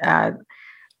I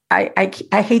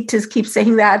hate to keep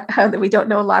saying that we don't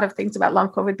know a lot of things about long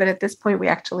COVID, but at this point, we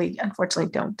actually,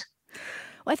 unfortunately, don't.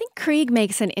 Well, I think Krieg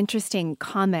makes an interesting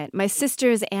comment. My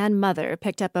sisters and mother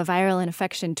picked up a viral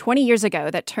infection 20 years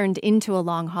ago that turned into a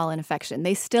long haul infection.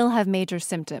 They still have major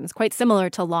symptoms, quite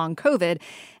similar to long COVID,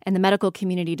 and the medical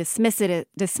community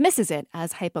dismisses it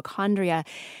as hypochondria.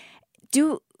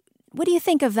 What do you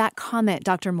think of that comment,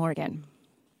 Dr. Morgan?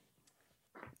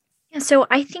 Yeah, so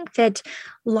I think that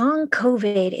long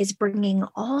COVID is bringing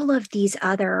all of these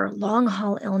other long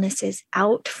haul illnesses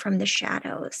out from the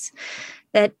shadows.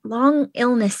 That long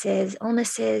illnesses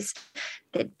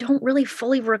that don't really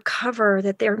fully recover,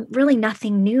 that they're really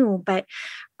nothing new, but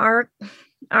our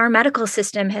medical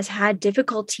system has had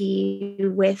difficulty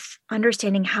with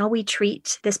understanding how we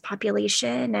treat this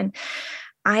population. And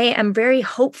I am very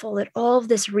hopeful that all of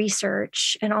this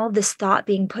research and all of this thought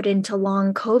being put into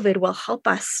long COVID will help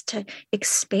us to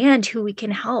expand who we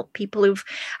can help. People who've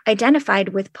identified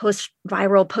with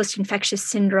post-viral, post-infectious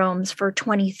syndromes for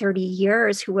 20, 30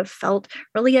 years who have felt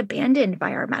really abandoned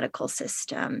by our medical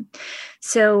system.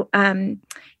 So,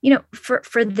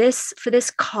 for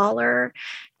this caller,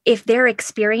 if they're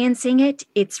experiencing it,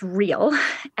 it's real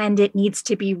and it needs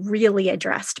to be really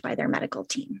addressed by their medical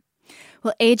team.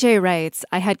 Well, AJ writes,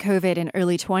 I had COVID in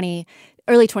early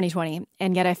 2020,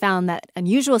 and yet I found that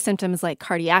unusual symptoms like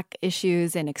cardiac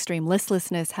issues and extreme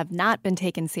listlessness have not been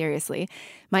taken seriously.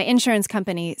 My insurance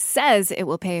company says it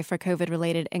will pay for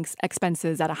COVID-related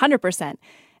expenses at 100%,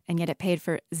 and yet it paid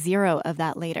for zero of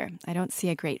that later. I don't see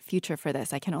a great future for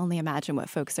this. I can only imagine what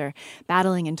folks are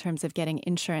battling in terms of getting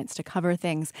insurance to cover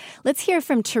things. Let's hear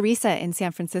from Teresa in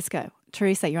San Francisco.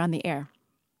 Teresa, you're on the air.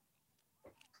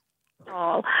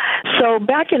 So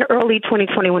back in early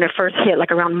 2020, when it first hit,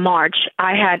 like around March,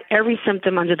 I had every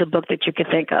symptom under the book that you could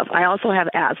think of. I also have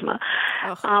asthma.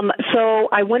 So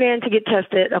I went in to get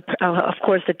tested. Of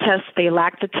course, the test, they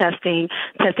lacked the testing.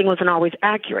 Testing wasn't always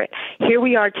accurate. Here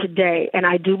we are today, and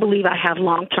I do believe I have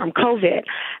long-term COVID.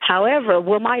 However,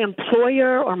 will my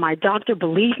employer or my doctor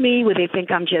believe me? Will they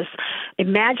think I'm just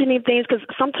imagining things? Because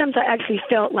sometimes I actually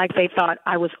felt like they thought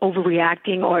I was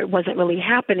overreacting or it wasn't really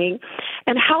happening.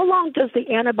 And how long does the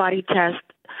antibody test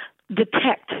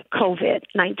detect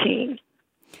COVID-19?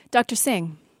 Dr.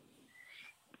 Singh.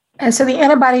 And so the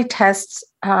antibody test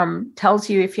tells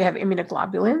you if you have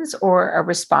immunoglobulins or a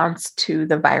response to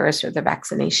the virus or the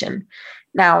vaccination.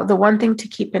 Now, the one thing to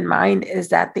keep in mind is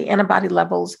that the antibody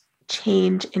levels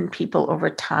change in people over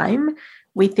time.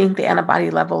 We think the antibody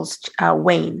levels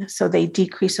wane, so they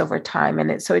decrease over time.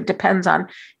 And it depends on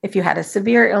if you had a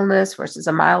severe illness versus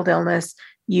a mild illness.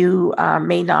 You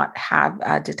may not have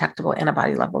detectable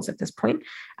antibody levels at this point.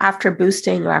 After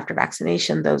boosting or after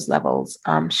vaccination, those levels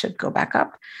should go back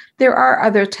up. There are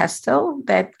other tests, though,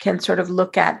 that can sort of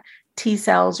look at T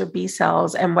cells or B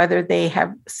cells and whether they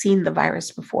have seen the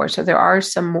virus before. So there are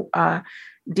some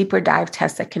deeper dive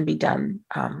tests that can be done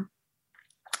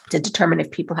to determine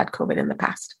if people had COVID in the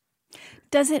past.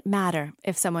 Does it matter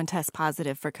if someone tests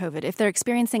positive for COVID? If they're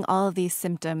experiencing all of these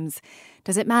symptoms,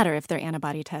 does it matter if their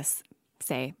antibody tests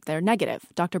say they're negative?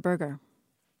 Dr. Berger.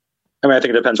 I mean, I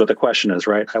think it depends what the question is,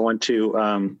 right? I want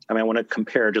to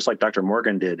compare, just like Dr.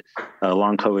 Morgan did,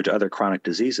 long COVID to other chronic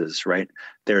diseases, right?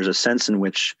 There's a sense in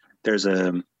which there's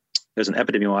an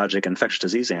epidemiologic infectious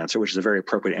disease answer, which is a very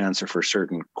appropriate answer for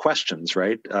certain questions,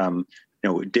 right?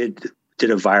 Did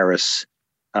a virus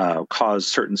cause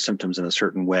certain symptoms in a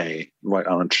certain way, right,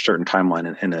 on a certain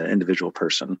timeline in an individual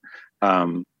person?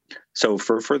 So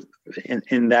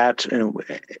in that,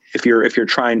 if you're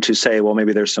trying to say, well,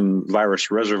 maybe there's some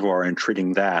virus reservoir and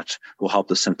treating that will help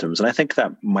the symptoms, and I think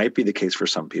that might be the case for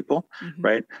some people,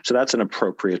 right? So that's an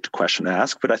appropriate question to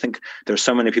ask. But I think there's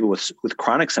so many people with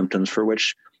chronic symptoms for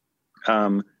which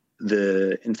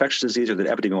the infectious disease or the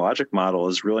epidemiologic model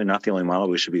is really not the only model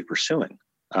we should be pursuing.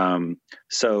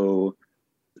 So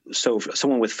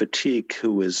someone with fatigue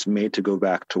who is made to go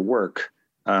back to work,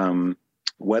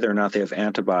 whether or not they have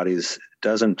antibodies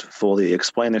doesn't fully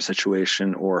explain their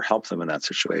situation or help them in that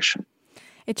situation.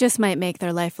 It just might make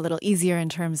their life a little easier in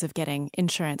terms of getting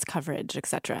insurance coverage, et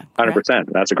cetera.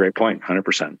 100%. That's a great point.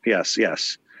 100%.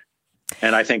 Yes.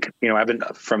 And I think, I've been,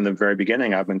 from the very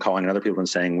beginning, I've been calling other people and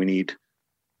saying we need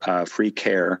free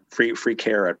care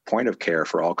at point of care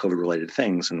for all COVID-related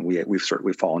things. And we've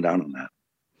fallen down on that.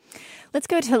 Let's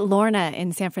go to Lorna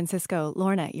in San Francisco.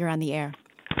 Lorna, you're on the air.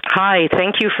 Hi,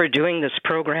 thank you for doing this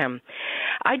program.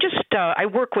 I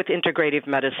work with integrative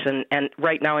medicine, and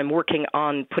right now I'm working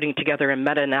on putting together a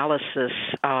meta-analysis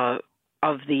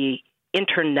of the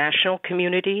international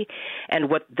community and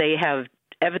what they have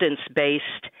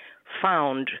evidence-based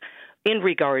found in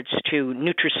regards to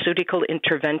nutraceutical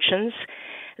interventions.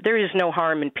 There is no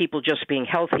harm in people just being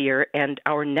healthier, and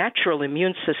our natural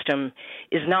immune system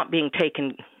is not being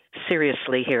taken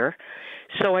seriously here.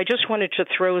 So I just wanted to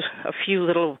throw a few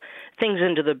little things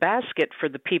into the basket for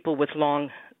the people with long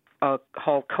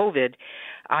haul COVID.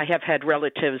 I have had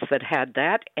relatives that had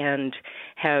that and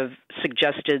have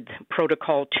suggested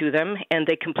protocol to them, and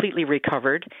they completely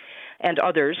recovered, and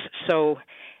others. So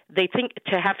they think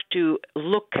to have to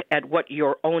look at what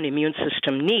your own immune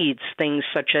system needs, things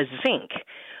such as zinc,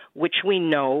 which we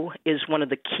know is one of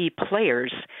the key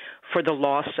players for the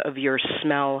loss of your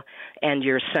smell and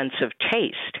your sense of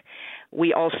taste.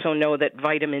 We also know that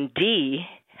vitamin D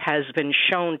has been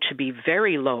shown to be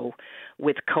very low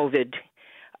with COVID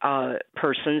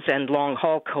persons and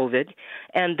long-haul COVID,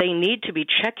 and they need to be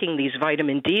checking these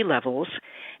vitamin D levels,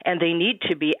 and they need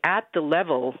to be at the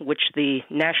level which the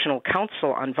National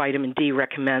Council on Vitamin D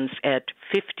recommends at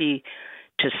 50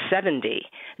 to 70,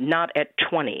 not at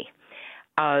 20.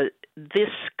 This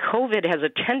COVID has a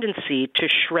tendency to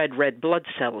shred red blood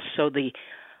cells, so the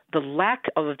lack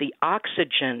of the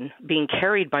oxygen being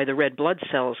carried by the red blood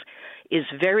cells is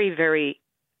very, very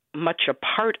much a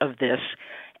part of this.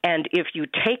 And if you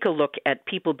take a look at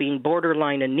people being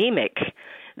borderline anemic,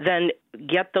 then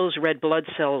get those red blood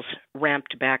cells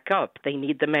ramped back up. They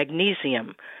need the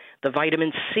magnesium, the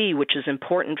vitamin C, which is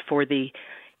important for the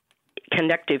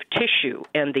connective tissue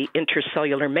and the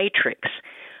intercellular matrix.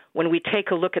 When we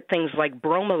take a look at things like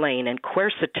bromelain and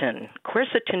quercetin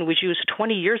was used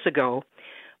 20 years ago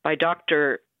by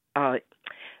Dr.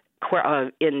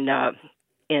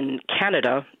 In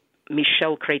Canada,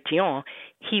 Michel Chrétien.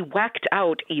 He whacked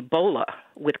out Ebola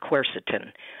with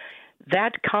quercetin.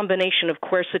 That combination of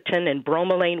quercetin and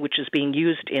bromelain, which is being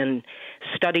used in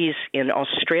studies in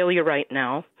Australia right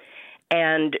now,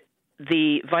 and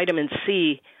the vitamin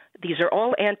C, these are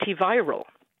all antiviral.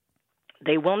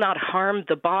 They will not harm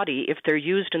the body if they're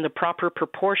used in the proper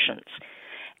proportions.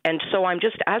 And so I'm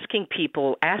just asking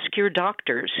people, ask your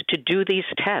doctors to do these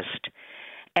tests.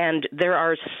 And there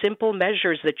are simple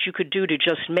measures that you could do to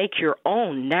just make your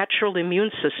own natural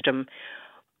immune system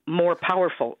more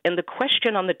powerful. And the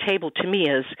question on the table to me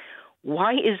is,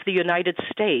 why is the United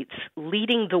States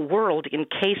leading the world in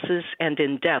cases and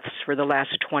in deaths for the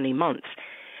last 20 months?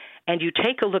 And you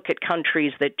take a look at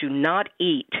countries that do not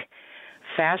eat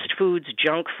fast foods,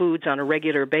 junk foods on a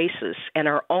regular basis, and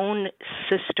our own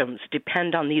systems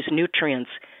depend on these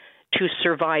nutrients to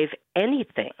survive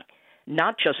anything,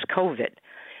 not just COVID.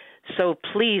 So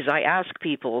please, I ask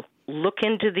people, look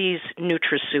into these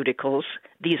nutraceuticals.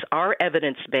 These are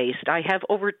evidence-based. I have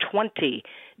over 20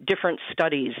 different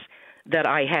studies that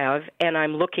I have, and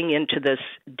I'm looking into this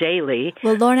daily.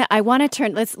 Well, Lorna, I want to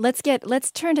turn.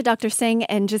 Let's turn to Dr. Singh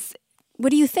and just. What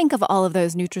do you think of all of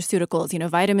those nutraceuticals? You know,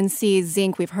 vitamin C,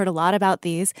 zinc. We've heard a lot about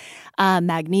these.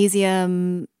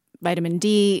 Magnesium, vitamin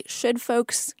D. Should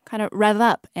folks kind of rev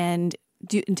up and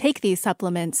take these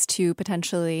supplements to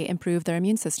potentially improve their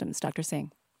immune systems, Dr.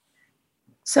 Singh?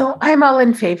 So I'm all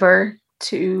in favor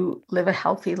to live a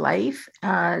healthy life,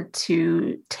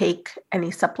 to take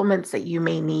any supplements that you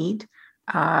may need,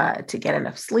 to get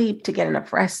enough sleep, to get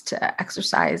enough rest, to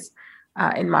exercise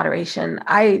in moderation.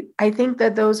 I think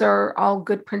that those are all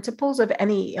good principles of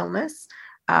any illness,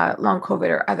 long COVID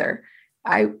or other.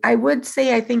 I would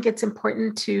say I think it's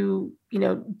important to,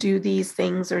 do these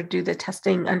things or do the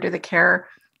testing under the care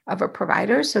of a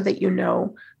provider so that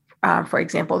for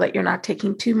example, that you're not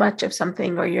taking too much of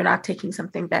something or you're not taking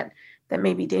something that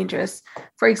may be dangerous.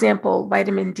 For example,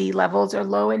 vitamin D levels are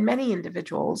low in many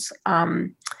individuals.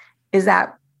 Is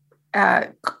that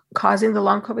causing the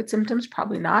long COVID symptoms?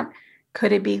 Probably not.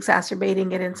 Could it be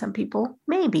exacerbating it in some people?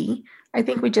 Maybe. I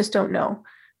think we just don't know.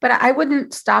 But I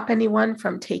wouldn't stop anyone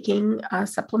from taking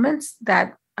supplements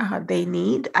that they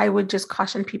need. I would just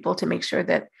caution people to make sure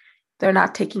that they're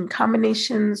not taking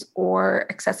combinations or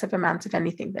excessive amounts of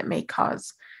anything that may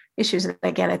cause issues. And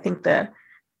again, I think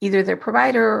either their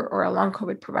provider or a long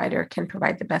COVID provider can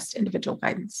provide the best individual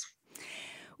guidance.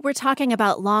 We're talking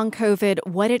about long COVID,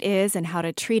 what it is and how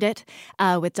to treat it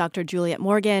with Dr. Juliet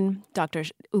Morgan, Dr.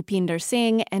 Upinder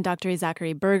Singh, and Dr.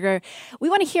 Zachary Berger. We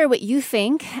want to hear what you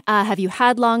think. Have you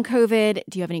had long COVID?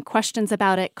 Do you have any questions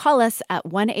about it? Call us at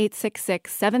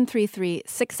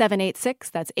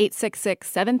 1-866-733-6786. That's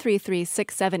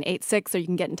 866-733-6786. Or you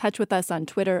can get in touch with us on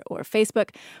Twitter or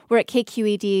Facebook. We're at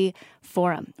KQED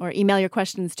Forum. Or email your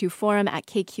questions to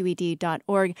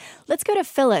forum@kqed.org. Let's go to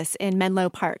Phyllis in Menlo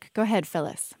Park. Go ahead,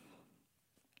 Phyllis.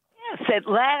 Yes, at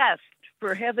last.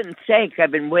 For heaven's sake,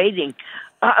 I've been waiting.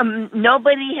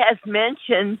 Nobody has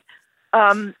mentioned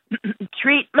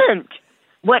treatment,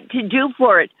 what to do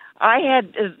for it. I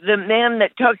had the man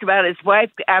that talked about his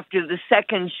wife after the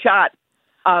second shot.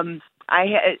 I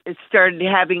started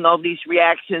having all these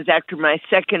reactions after my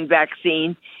second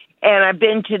vaccine, And I've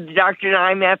been to the doctor, and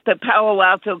I'm at the Palo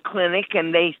Alto Clinic,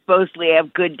 and they supposedly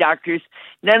have good doctors.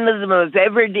 None of them have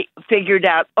ever figured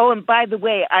out, oh, and by the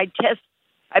way,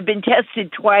 I've been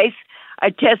tested twice.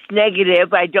 I test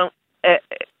negative. I don't,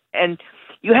 and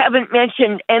you haven't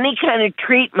mentioned any kind of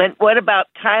treatment. What about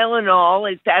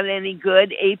Tylenol? Is that any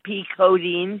good? AP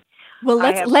codeine? Well,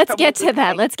 let's get to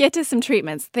that. Let's get to some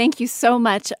treatments. Thank you so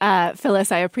much,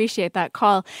 Phyllis. I appreciate that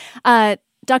call.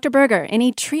 Dr. Berger,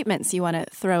 any treatments you want to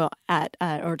throw at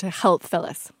or to help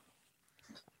Phyllis?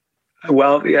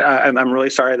 Well, yeah, I'm really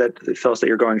sorry that Phyllis, that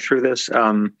you're going through this.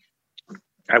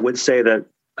 I would say that,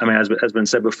 as has been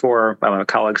said before by my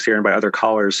colleagues here and by other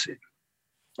callers,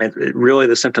 it really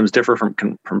the symptoms differ from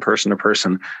person to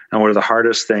person. And one of the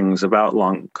hardest things about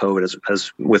long COVID,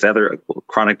 as with other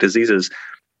chronic diseases,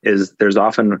 is there's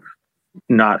often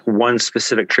not one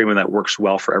specific treatment that works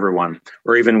well for everyone,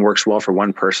 or even works well for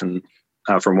one person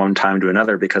from one time to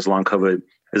another, because long COVID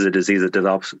is a disease that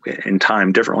develops in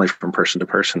time differently from person to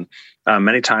person.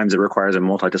 Many times it requires a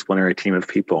multidisciplinary team of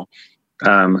people.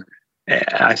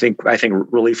 I think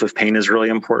relief of pain is really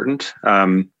important.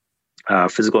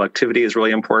 Physical activity is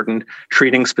really important.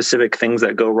 Treating specific things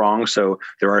that go wrong. So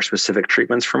there are specific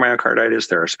treatments for myocarditis.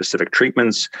 There are specific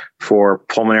treatments for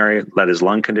pulmonary, that is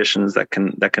lung conditions that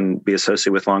can be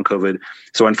associated with long COVID.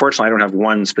 So unfortunately, I don't have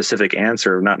one specific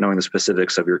answer, not knowing the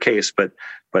specifics of your case, but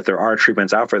there are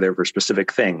treatments out there for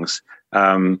specific things.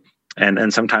 And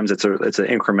sometimes it's an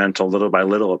incremental, little by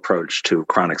little approach to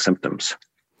chronic symptoms.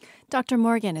 Dr.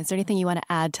 Morgan, is there anything you want to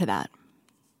add to that?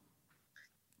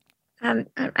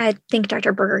 I think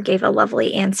Dr. Berger gave a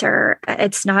lovely answer.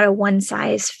 It's not a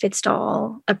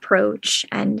one-size-fits-all approach,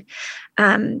 and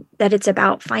that it's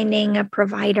about finding a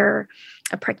provider,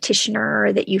 a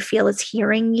practitioner that you feel is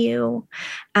hearing you,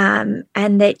 and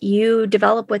that you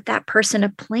develop with that person a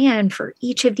plan for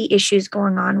each of the issues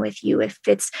going on with you. If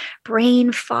it's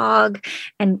brain fog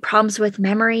and problems with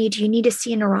memory, do you need to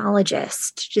see a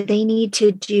neurologist? Do they need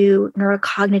to do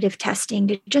neurocognitive testing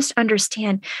to just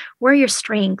understand where are your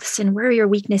strengths and where are your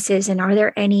weaknesses, and are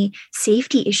there any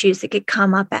safety issues that could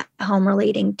come up at home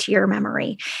relating to your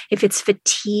memory? If it's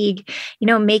fatigue,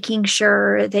 making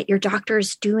sure that your doctor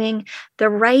is doing the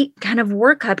right kind of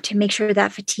workup to make sure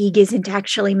that fatigue isn't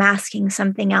actually masking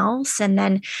something else. And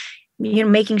then,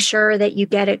 making sure that you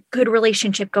get a good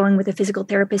relationship going with a physical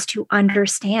therapist who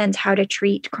understands how to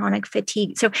treat chronic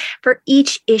fatigue. So for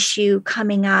each issue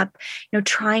coming up,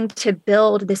 trying to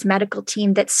build this medical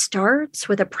team that starts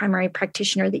with a primary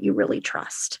practitioner that you really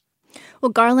trust. Well,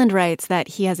 Garland writes that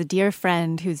he has a dear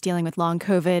friend who's dealing with long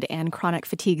COVID and chronic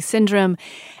fatigue syndrome,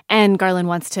 and Garland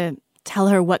wants to tell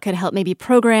her what could help, maybe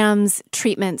programs,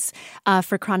 treatments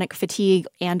for chronic fatigue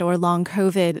and or long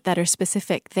COVID that are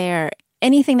specific there.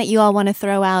 Anything that you all want to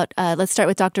throw out? Let's start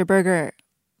with Dr. Berger.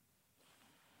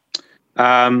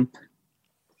 So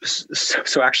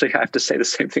actually, I have to say the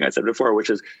same thing I said before,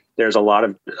 which is there's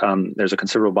a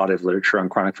considerable body of literature on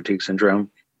chronic fatigue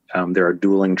syndrome. There are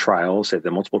dueling trials,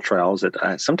 the multiple trials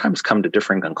that sometimes come to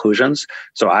different conclusions.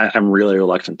 So I'm really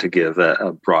reluctant to give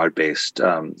a broad-based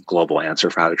global answer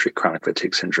for how to treat chronic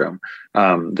fatigue syndrome.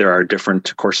 There are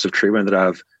different courses of treatment that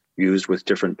I've used with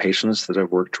different patients that have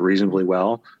worked reasonably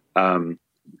well.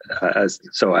 It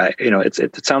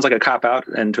sounds like a cop-out,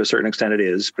 and to a certain extent it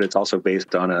is, but it's also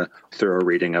based on a thorough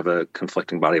reading of a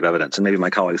conflicting body of evidence. And maybe my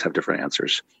colleagues have different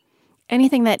answers.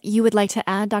 Anything that you would like to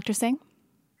add, Dr. Singh?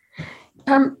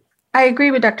 I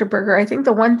agree with Dr. Berger. I think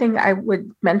the one thing I would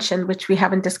mention, which we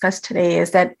haven't discussed today,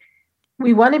 is that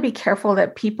we want to be careful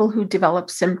that people who develop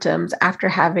symptoms after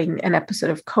having an episode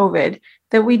of COVID,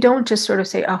 that we don't just sort of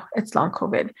say, oh, it's long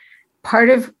COVID. Part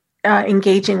of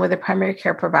engaging with a primary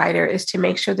care provider is to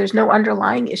make sure there's no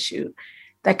underlying issue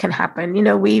that can happen.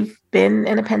 We've been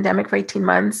in a pandemic for 18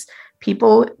 months.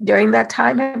 People during that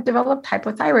time have developed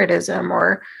hypothyroidism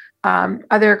or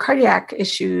other cardiac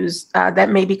issues that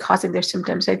may be causing their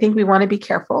symptoms. I think we want to be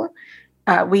careful.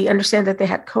 We understand that they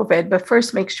had COVID, but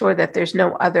first make sure that there's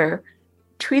no other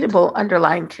treatable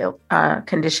underlying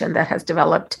condition that has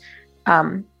developed,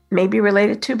 maybe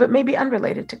related to, but maybe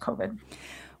unrelated to COVID.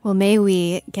 Well, may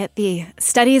we get the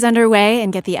studies underway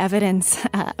and get the evidence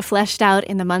fleshed out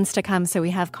in the months to come so we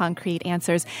have concrete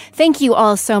answers. Thank you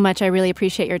all so much. I really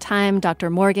appreciate your time, Dr.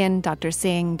 Morgan, Dr.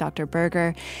 Singh, Dr.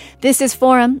 Berger. This is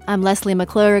Forum. I'm Leslie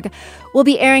McClurg. We'll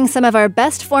be airing some of our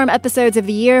best Forum episodes of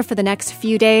the year for the next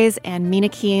few days, and Mina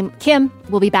Kim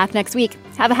will be back next week.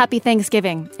 Have a happy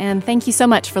Thanksgiving, and thank you so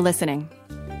much for listening.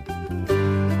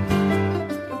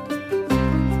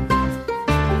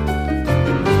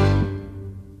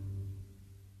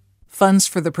 Funds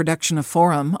for the production of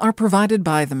Forum are provided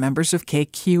by the members of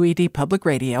KQED Public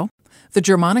Radio, the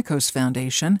Germanicos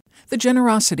Foundation, the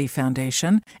Generosity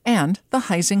Foundation, and the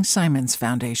Heising Simons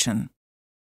Foundation.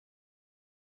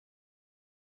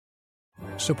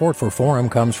 Support for Forum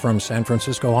comes from San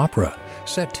Francisco Opera.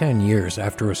 Set 10 years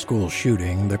after a school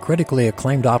shooting, the critically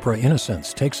acclaimed opera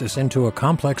Innocence takes us into a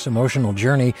complex emotional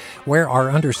journey where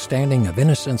our understanding of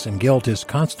innocence and guilt is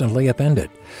constantly upended.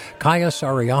 Kaya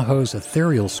Sariaho's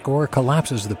ethereal score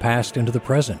collapses the past into the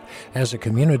present as a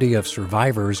community of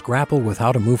survivors grapple with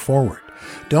how to move forward.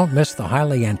 Don't miss the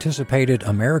highly anticipated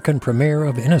American premiere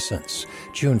of Innocence,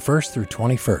 June 1st through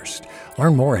 21st.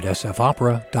 Learn more at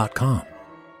sfopera.com.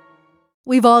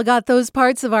 We've all got those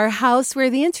parts of our house where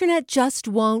the internet just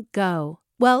won't go.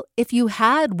 Well, if you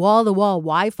had wall-to-wall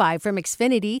Wi-Fi from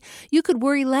Xfinity, you could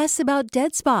worry less about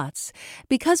dead spots.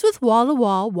 Because with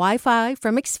wall-to-wall Wi-Fi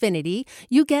from Xfinity,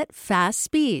 you get fast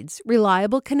speeds,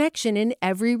 reliable connection in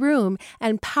every room,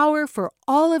 and power for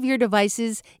all of your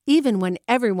devices, even when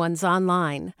everyone's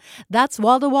online. That's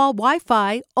wall-to-wall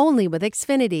Wi-Fi only with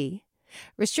Xfinity.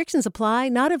 Restrictions apply,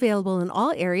 not available in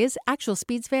all areas. Actual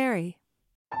speeds vary.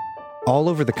 All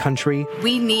over the country,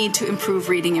 we need to improve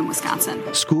reading in Wisconsin.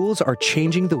 Schools are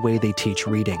changing the way they teach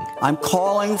reading. I'm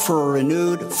calling for a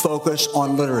renewed focus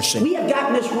on literacy. We have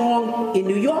gotten this wrong in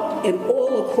New York and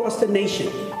all across the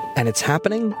nation. And it's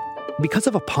happening because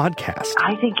of a podcast.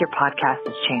 I think your podcast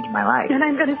has changed my life. And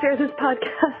I'm going to share this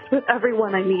podcast with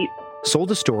everyone I meet.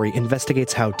 Sold a Story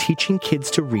investigates how teaching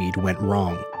kids to read went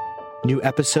wrong. New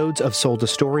episodes of Sold a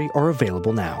Story are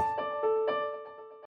available now.